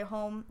 Ramirez entered a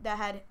home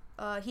that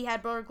he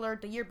had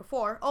burglared the year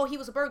before. Oh, he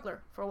was a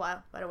burglar for a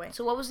while, by the way.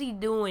 So what was he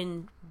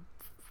doing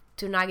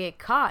to not get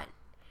caught.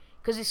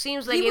 Because it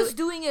seems like he was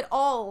doing it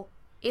all.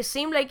 It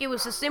seemed like it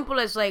was as simple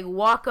as like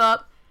walk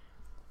up,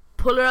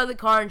 pull her out of the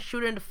car, and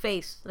shoot her in the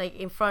face, like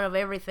in front of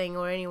everything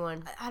or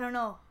anyone. I don't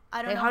know.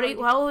 I don't Like,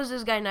 know. how was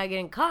this guy not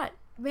getting caught?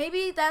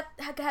 Maybe that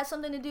has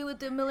something to do with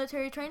the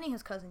military training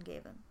his cousin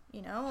gave him.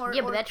 You know? Or,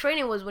 Yeah, but that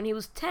training was when he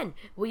was 10.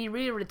 Will you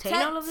really retain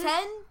all of this?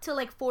 10 to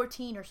like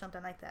 14 or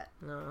something like that.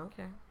 No,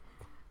 okay.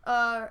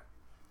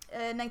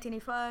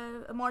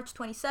 1985, March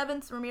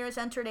 27th, Ramirez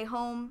entered a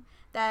home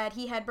that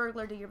he had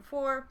burglared the year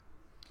before,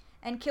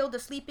 and killed the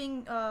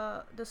sleeping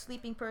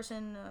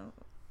person,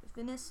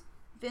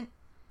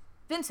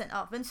 Vincent,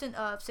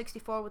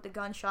 64, with a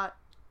gunshot,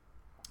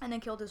 and then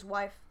killed his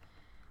wife.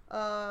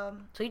 So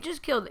he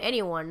just killed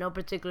anyone, no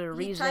particular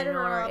He reason tied her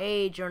or up.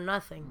 age or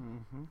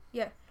nothing.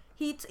 Yeah,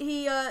 he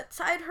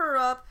tied her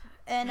up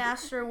and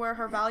asked her where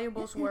her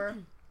valuables were.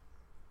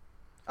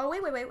 Oh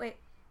wait.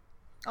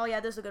 Oh yeah,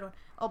 this is a good one.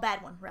 Oh,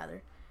 bad one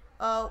rather.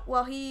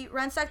 While he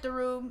ransacked the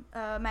room,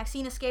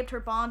 Maxine escaped her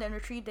bond and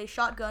retrieved a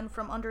shotgun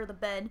from under the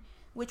bed,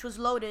 which was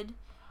loaded,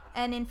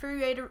 and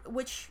infuriated,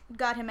 which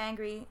got him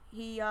angry.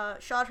 He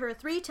shot her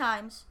 3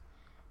 times,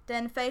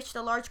 then fetched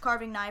a large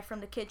carving knife from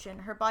the kitchen.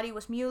 Her body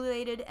was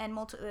mutilated and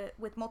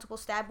with multiple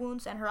stab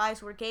wounds, and her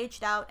eyes were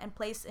gouged out and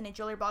placed in a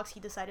jewelry box he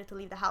decided to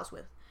leave the house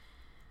with.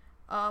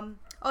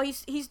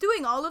 He's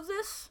doing all of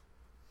this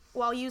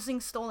while using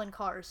stolen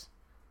cars.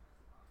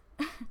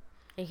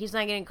 And he's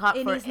not getting caught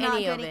And for he's not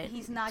any of getting- it.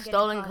 he's not getting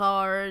Stolen caught.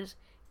 cars,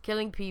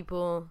 killing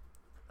people.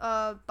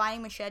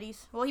 Buying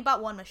machetes. Well, he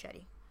bought 1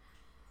 machete.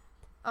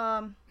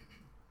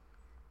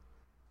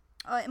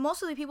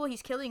 Most of the people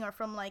he's killing are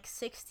from like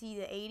 60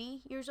 to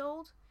 80 years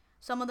old.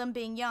 Some of them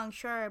being young,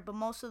 sure, but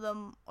most of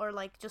them are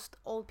like just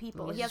old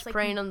people. He's He has just like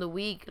preying on the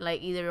weak,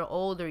 like either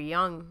old or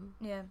young.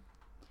 yeah.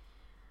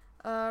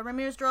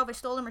 Ramirez drove a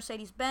stolen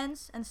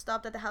Mercedes-Benz and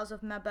stopped at the house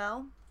of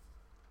Mabel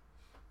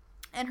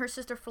and her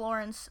sister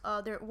Florence.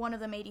 One of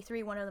them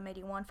 83, one of them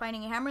 81.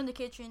 Finding a hammer in the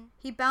kitchen,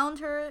 he bound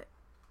her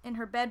in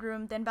her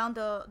bedroom, then bound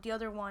the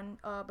other one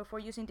before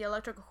using the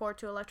electrical cord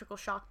to electrical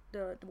shock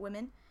the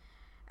women.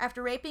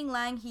 After raping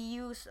Lang, he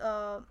used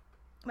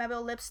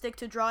Mabel lipstick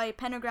to draw a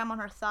pentagram on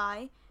her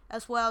thigh,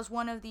 as well as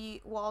one of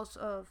the walls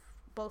of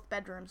both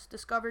bedrooms.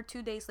 Discovered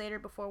 2 days later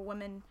before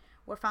women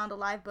were found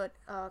alive but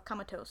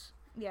comatose.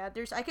 Yeah,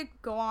 I could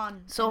go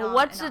on. So and on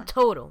what's and the on.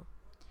 total?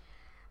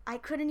 I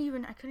couldn't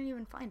even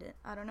Find it.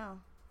 I don't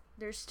know.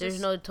 There's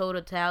No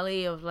total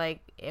tally of like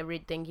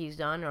everything he's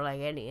done or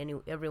like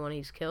everyone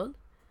he's killed.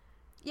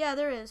 Yeah,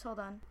 there is. Hold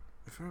on.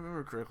 If I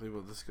remember correctly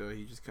about this guy,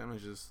 he just kind of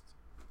just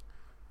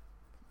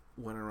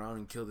went around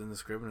and killed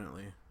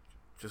indiscriminately,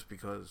 just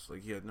because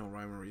like he had no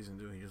rhyme or reason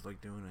to. He just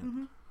liked doing it.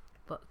 Mm-hmm.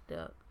 Fucked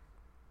up.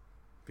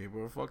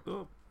 People are fucked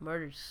up.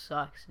 Murder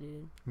sucks,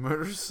 dude.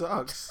 Murder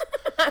sucks.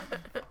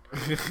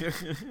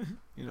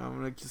 You know, I'm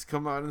gonna just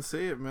come out and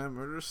say it, man.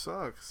 Murder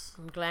sucks.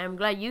 I'm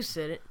glad you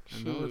said it.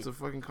 I know it's Shit. a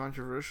fucking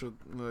controversial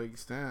like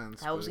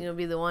stance. I was but gonna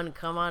be the one to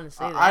come on and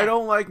say that. I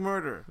don't like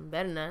murder.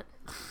 Better not.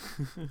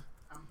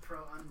 I'm pro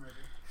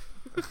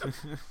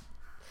unmurder.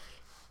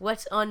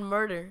 What's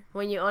unmurder?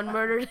 When you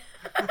unmurdered?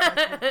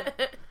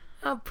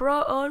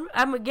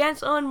 I'm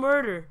against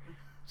unmurder.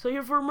 So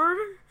you're for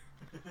murder?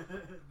 No, I'm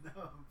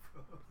pro.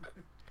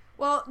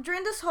 Well,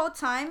 during this whole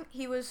time,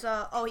 he was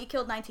he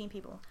killed 19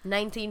 people.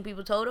 19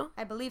 people total?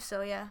 I believe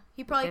so. Yeah,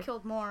 he probably Okay.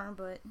 killed more,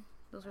 but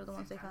those are the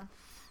ones they found.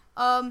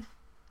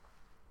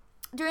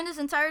 During this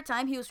entire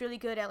time, he was really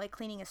good at like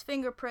cleaning his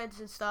fingerprints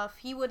and stuff.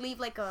 He would leave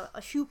like a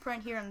shoe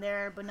print here and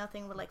there, but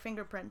nothing with like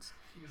fingerprints.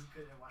 He was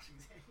good at washing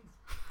his hands.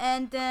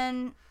 And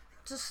then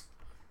just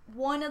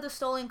one of the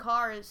stolen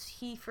cars,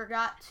 he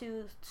forgot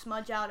to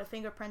smudge out a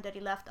fingerprint that he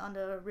left on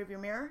the rearview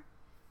mirror.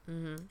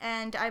 Mm-hmm.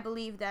 And I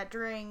believe that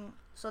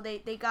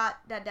they got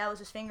that was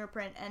his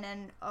fingerprint. And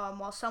then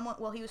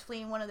while he was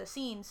fleeing one of the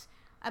scenes,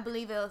 I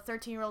believe a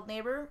 13-year-old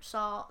neighbor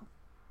saw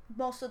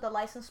most of the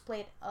license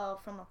plate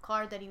from a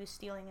car that he was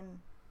stealing. And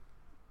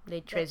They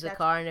traced the that's-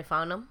 car and they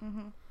found him.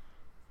 mm-hmm.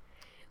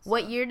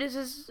 What year does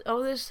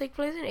this take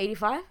place in?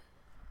 85?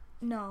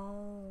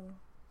 No,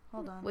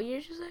 hold on. What year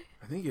did you say?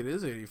 I think it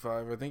is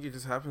 85. I think it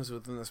just happens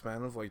within the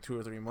span of like 2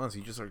 or 3 months.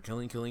 He just started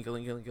killing.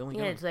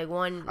 Yeah, it's like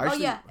one. I-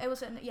 Actually- yeah, it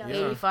was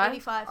 85?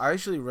 85. I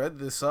actually read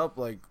this up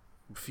like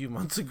a few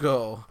months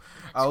ago.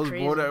 I was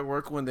bored crazy. at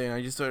work one day and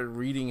I just started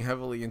reading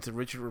heavily into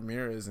Richard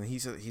Ramirez, and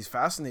he's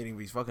fascinating, but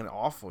he's fucking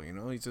awful. You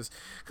know, he's just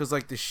because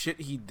like the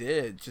shit he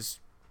did just.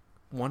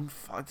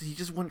 He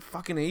just went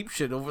fucking ape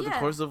shit over the Yeah.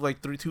 course of like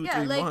 3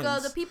 Yeah, like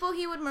months. the people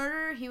he would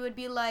murder, he would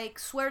be like,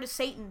 swear to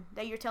Satan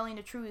that you're telling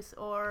the truth,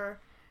 or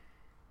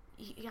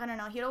I don't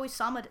know. He'd always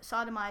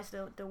sodomize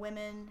the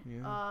women.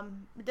 Yeah.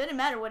 It didn't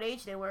matter what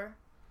age they were.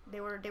 They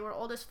were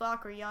old as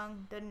fuck or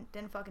young.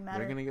 Didn't fucking matter.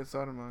 They're gonna get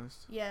sodomized.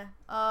 Yeah.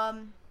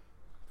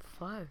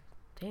 Fuck.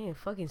 Damn,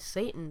 fucking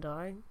Satan,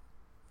 dog.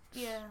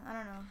 Yeah. I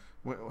don't know.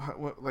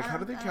 How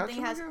did they catch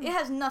him again? It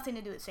has nothing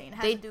to do with Satan. It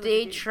has They to do with they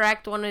the dude.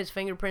 tracked one of his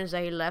fingerprints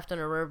that he left on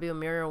a rearview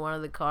mirror in one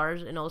of the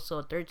cars, and also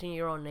a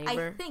 13-year-old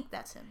neighbor. I think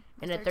that's him.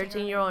 And a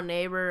 13-year-old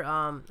neighbor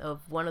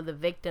of one of the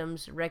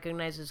victims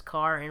recognized his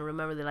car and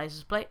remembered the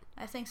license plate.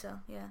 I think so.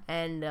 Yeah.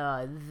 And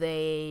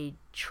they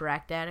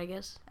tracked that, I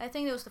guess. I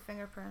think it was the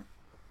fingerprint.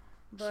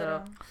 But,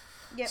 So-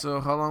 yep.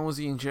 So how long was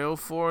he in jail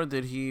for?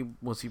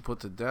 Was he put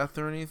to death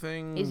or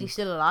anything? Is he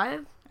still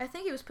alive? I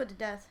think he was put to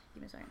death.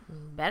 Give me a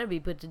second. Better be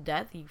put to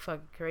death. You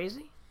fucking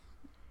crazy.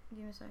 Give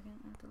me a second.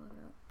 I have to look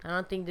it up. I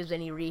don't think there's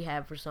any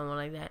rehab for someone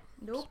like that.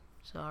 Nope.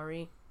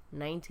 Sorry.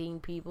 19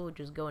 people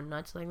just going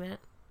nuts like that.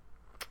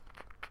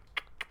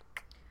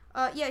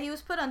 Yeah, he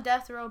was put on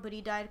death row, but he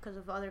died because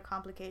of other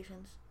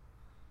complications.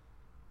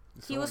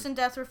 He was in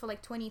death row for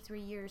like 23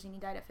 years, and he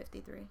died at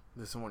 53.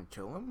 Did someone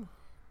kill him?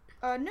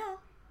 No.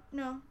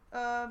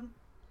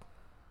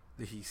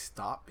 Did he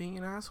stop being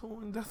an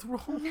asshole in death row?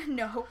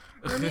 No.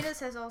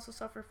 Ramirez has also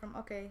suffered from...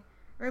 Okay.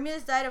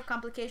 Ramirez died of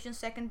complications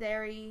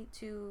secondary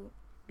to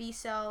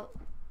B-cell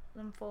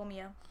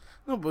lymphoma.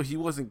 No, but he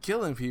wasn't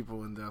killing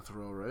people in death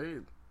row,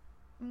 right?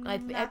 I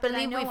Not that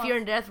believe know if you're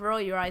of. in death row,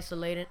 you're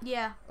isolated.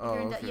 Yeah. Oh,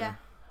 you're in okay. yeah.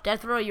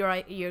 Death row,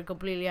 you're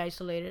completely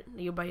isolated.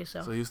 You're by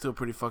yourself. So he was still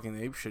pretty fucking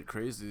apeshit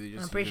crazy.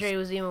 I'm pretty sure it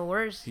was even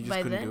worse he just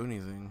by couldn't then. do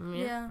anything.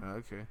 Yeah.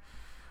 Okay.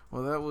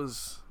 Well, that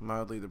was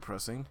mildly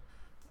depressing.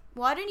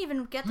 Well, I didn't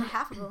even get to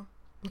half of them.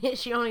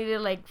 She only did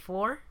like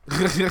 4.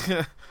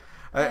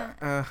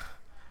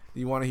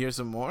 You want to hear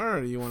some more,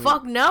 or do you want?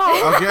 Fuck no.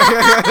 Okay.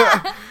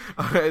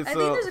 All right. I think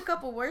So there's a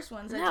couple worse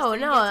ones. I just No,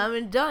 didn't no, get to-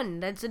 I'm done.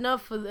 That's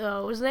enough for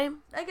what's his name?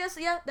 I guess,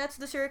 yeah, that's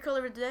the serial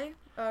killer of the day.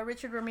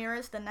 Richard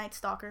Ramirez, the Night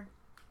Stalker.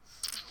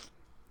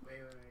 Wait.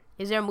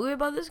 Is there a movie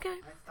about this guy?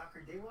 Night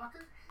Stalker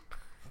Daywalker?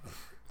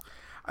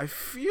 I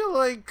feel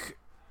like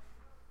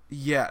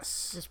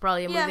yes. There's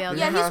probably a movie Yeah, out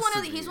yeah, there. has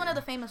to he's be. one of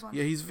the famous ones.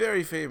 Yeah, he's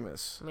very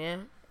famous.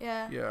 Yeah.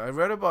 Yeah. Yeah, I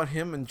read about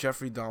him and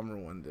Jeffrey Dahmer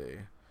one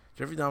day.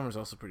 Jeffrey Dahmer's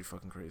also pretty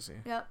fucking crazy.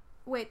 Yep.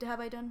 Wait, have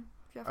I done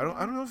Jeffrey I don't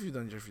Dahmer? know if you've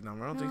done Jeffrey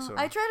Dahmer. I don't think No, so.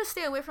 I try to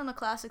stay away from the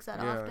classics that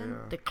often.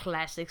 The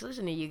classics.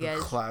 Listen to you The guys.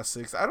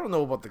 classics. I don't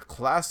know about the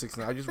classics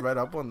now. I just read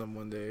up on them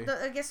one day.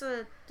 I guess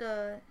the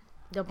The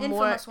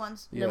infamous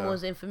ones. the Yeah.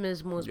 most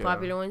infamous, most Yeah.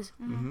 popular ones.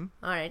 Mm-hmm.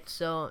 All right,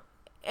 so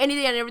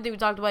anything and everything we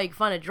talked about, you can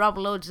find at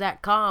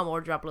droploads.com or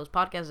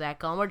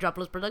droploadspodcast.com or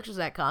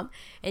droploadsproductions.com.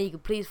 And you can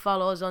please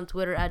follow us on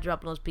Twitter at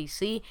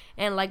droploadspc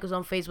and like us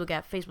on Facebook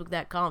at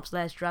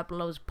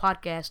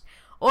facebook.com/droploadspodcast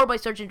or by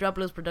searching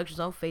Droploads Productions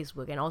on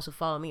Facebook. And also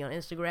follow me on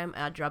Instagram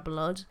at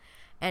droploads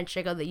and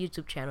check out the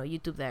YouTube channel,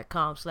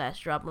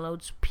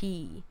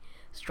 youtube.com/droploadsp.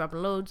 It's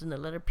droploads and the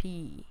letter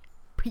P.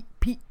 P.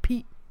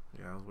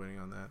 Yeah, I was waiting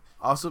on that.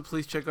 Also,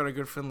 please check out our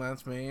good friend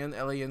Lance Mayan,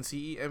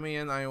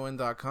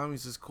 LanceManion.com.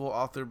 He's this cool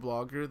author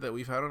blogger that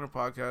we've had on our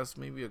podcast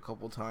maybe a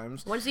couple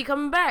times. When's he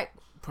coming back?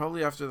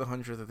 Probably after the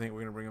 100th, I think we're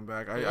gonna bring him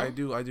back. Yeah? I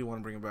do want to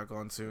bring him back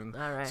on soon.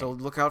 All right. So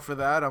look out for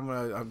that.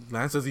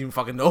 Lance doesn't even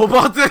fucking know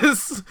about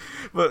this,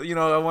 but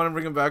I want to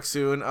bring him back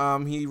soon.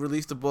 He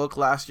released a book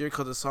last year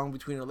called "The Song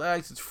Between Her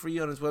Legs." It's free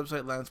on his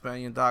website,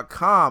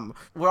 LanceManion.com.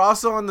 We're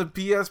also on the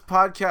BS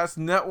Podcast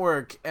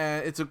Network,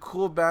 and it's a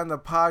cool band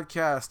of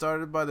podcasts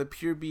started by the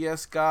Pure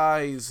BS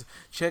guys.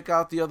 Check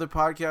out the other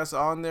podcasts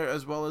on there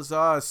as well as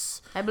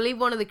us. I believe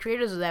one of the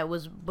creators of that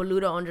was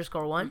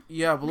Boluda_1.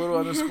 Yeah,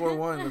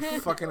 Beluto_1, the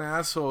fucking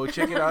asshole.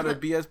 Check it out at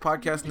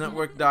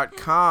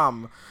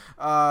bspodcastnetwork.com.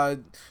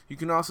 You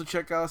can also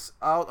check us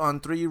out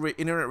on 3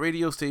 internet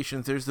radio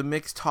stations. There's The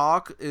Mix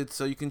Talk. It's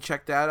you can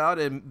check that out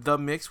at The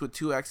Mix with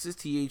 2 X's,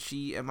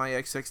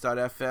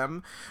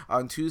 THEMIXX.FM.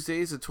 On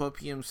Tuesdays at 12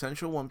 p.m.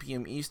 Central, 1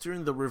 p.m.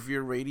 Eastern, The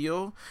Revere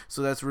Radio.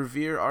 So that's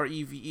Revere,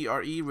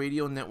 REVERE,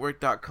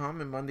 radionetwork.com.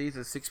 And Mondays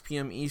at 6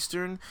 p.m.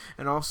 Eastern.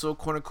 And also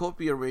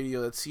Cornucopia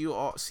Radio. That's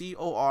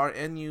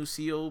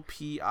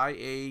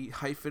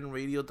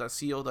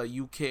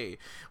CORNUCOPIA-radio.co.uk.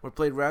 We're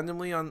played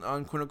randomly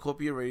on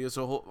Cornucopia Radio,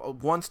 so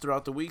once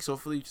throughout the week. So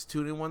hopefully just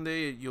tune in one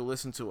day and you'll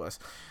listen to us.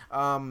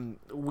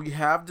 We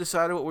have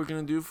decided what we're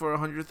going to do for our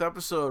 100th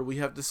episode. We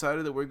have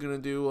decided that we're going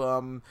to do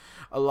a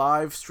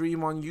live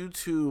stream on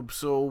YouTube.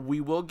 So we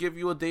will give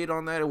you a date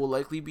on that. It will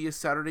likely be a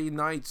Saturday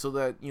night so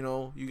that,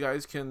 you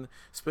guys can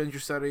spend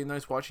your Saturday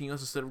nights watching us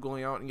instead of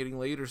going out and getting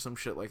late or some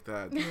shit like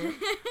that.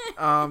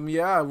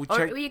 Yeah, we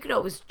check. Or you could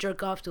always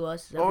jerk off to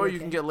us. That'd Or be you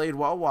okay. can get laid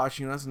while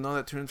watching us and know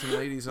that turns some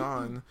ladies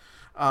on.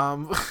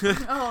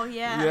 Oh,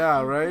 yeah.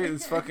 Yeah, right?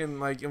 It's fucking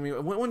like,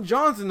 when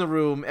John's in the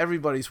room,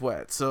 everybody's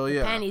wet. So,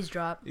 yeah. Panties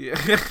drop. Yeah.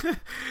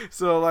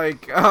 So,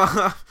 like,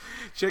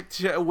 check,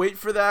 wait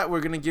for that. We're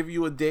going to give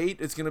you a date.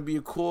 It's going to be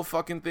a cool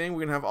fucking thing.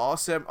 We're going to have all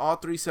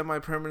 3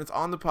 semi-permanents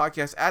on the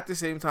podcast at the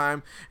same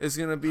time. It's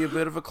going to be a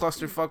bit of a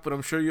clusterfuck, but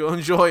I'm sure you'll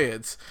enjoy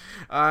it.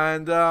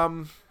 And,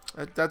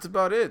 that's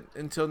about it.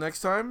 Until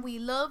next time. We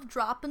love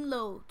dropping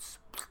loads.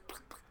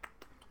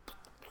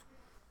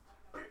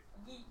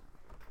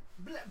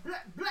 Black,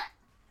 black, black.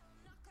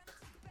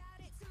 About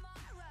it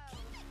tomorrow,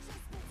 just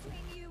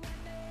between you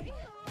and me.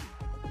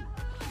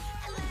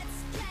 Let's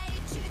play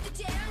truth or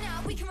dare now.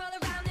 We can roll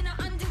around in our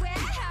underwear.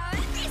 How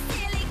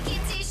silly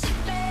kitty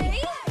should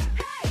be.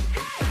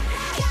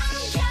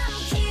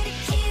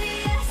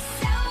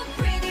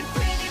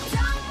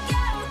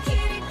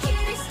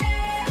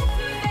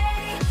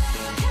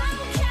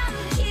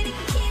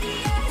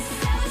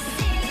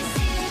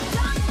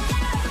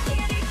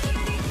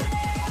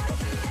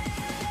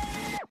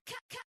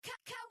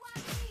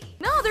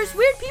 there's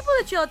weird people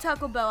that chill at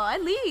Taco Bell. I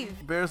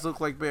leave. Bears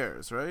look like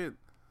bears, right?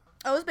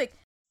 Oh, it's big.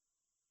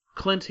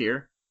 Clint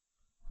here.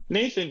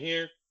 Nathan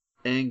here.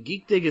 And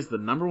Geek Dig is the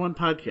 =1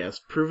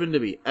 podcast proven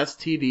to be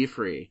STD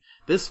free.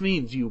 This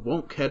means you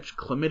won't catch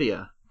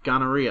chlamydia,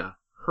 gonorrhea,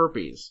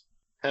 herpes,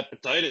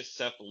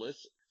 Hepatitis,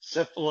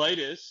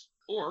 syphilitis,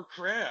 or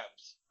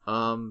crabs.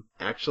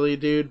 Actually,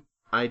 dude,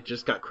 I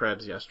just got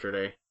crabs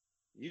yesterday.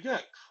 You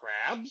got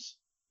crabs?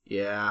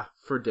 Yeah,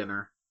 for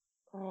dinner.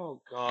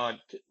 Oh, God.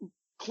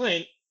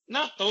 Clint,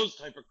 not those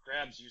type of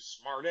crabs, you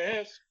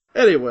smartass.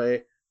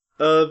 Anyway,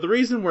 the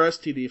reason we're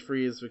STD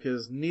free is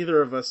because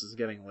neither of us is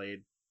getting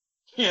laid.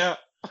 Yeah,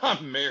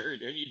 I'm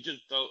married and you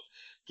just don't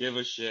give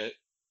a shit.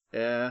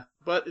 Yeah,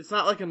 but it's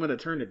not like I'm gonna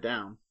turn it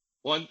down.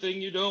 One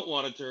thing you don't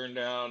want to turn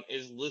down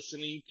is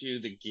listening to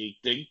the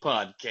Geek Dig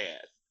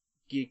podcast.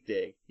 Geek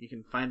Dig. You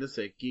can find us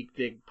at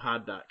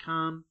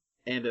geekdigpod.com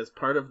and as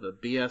part of the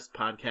BS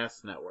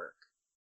Podcast Network.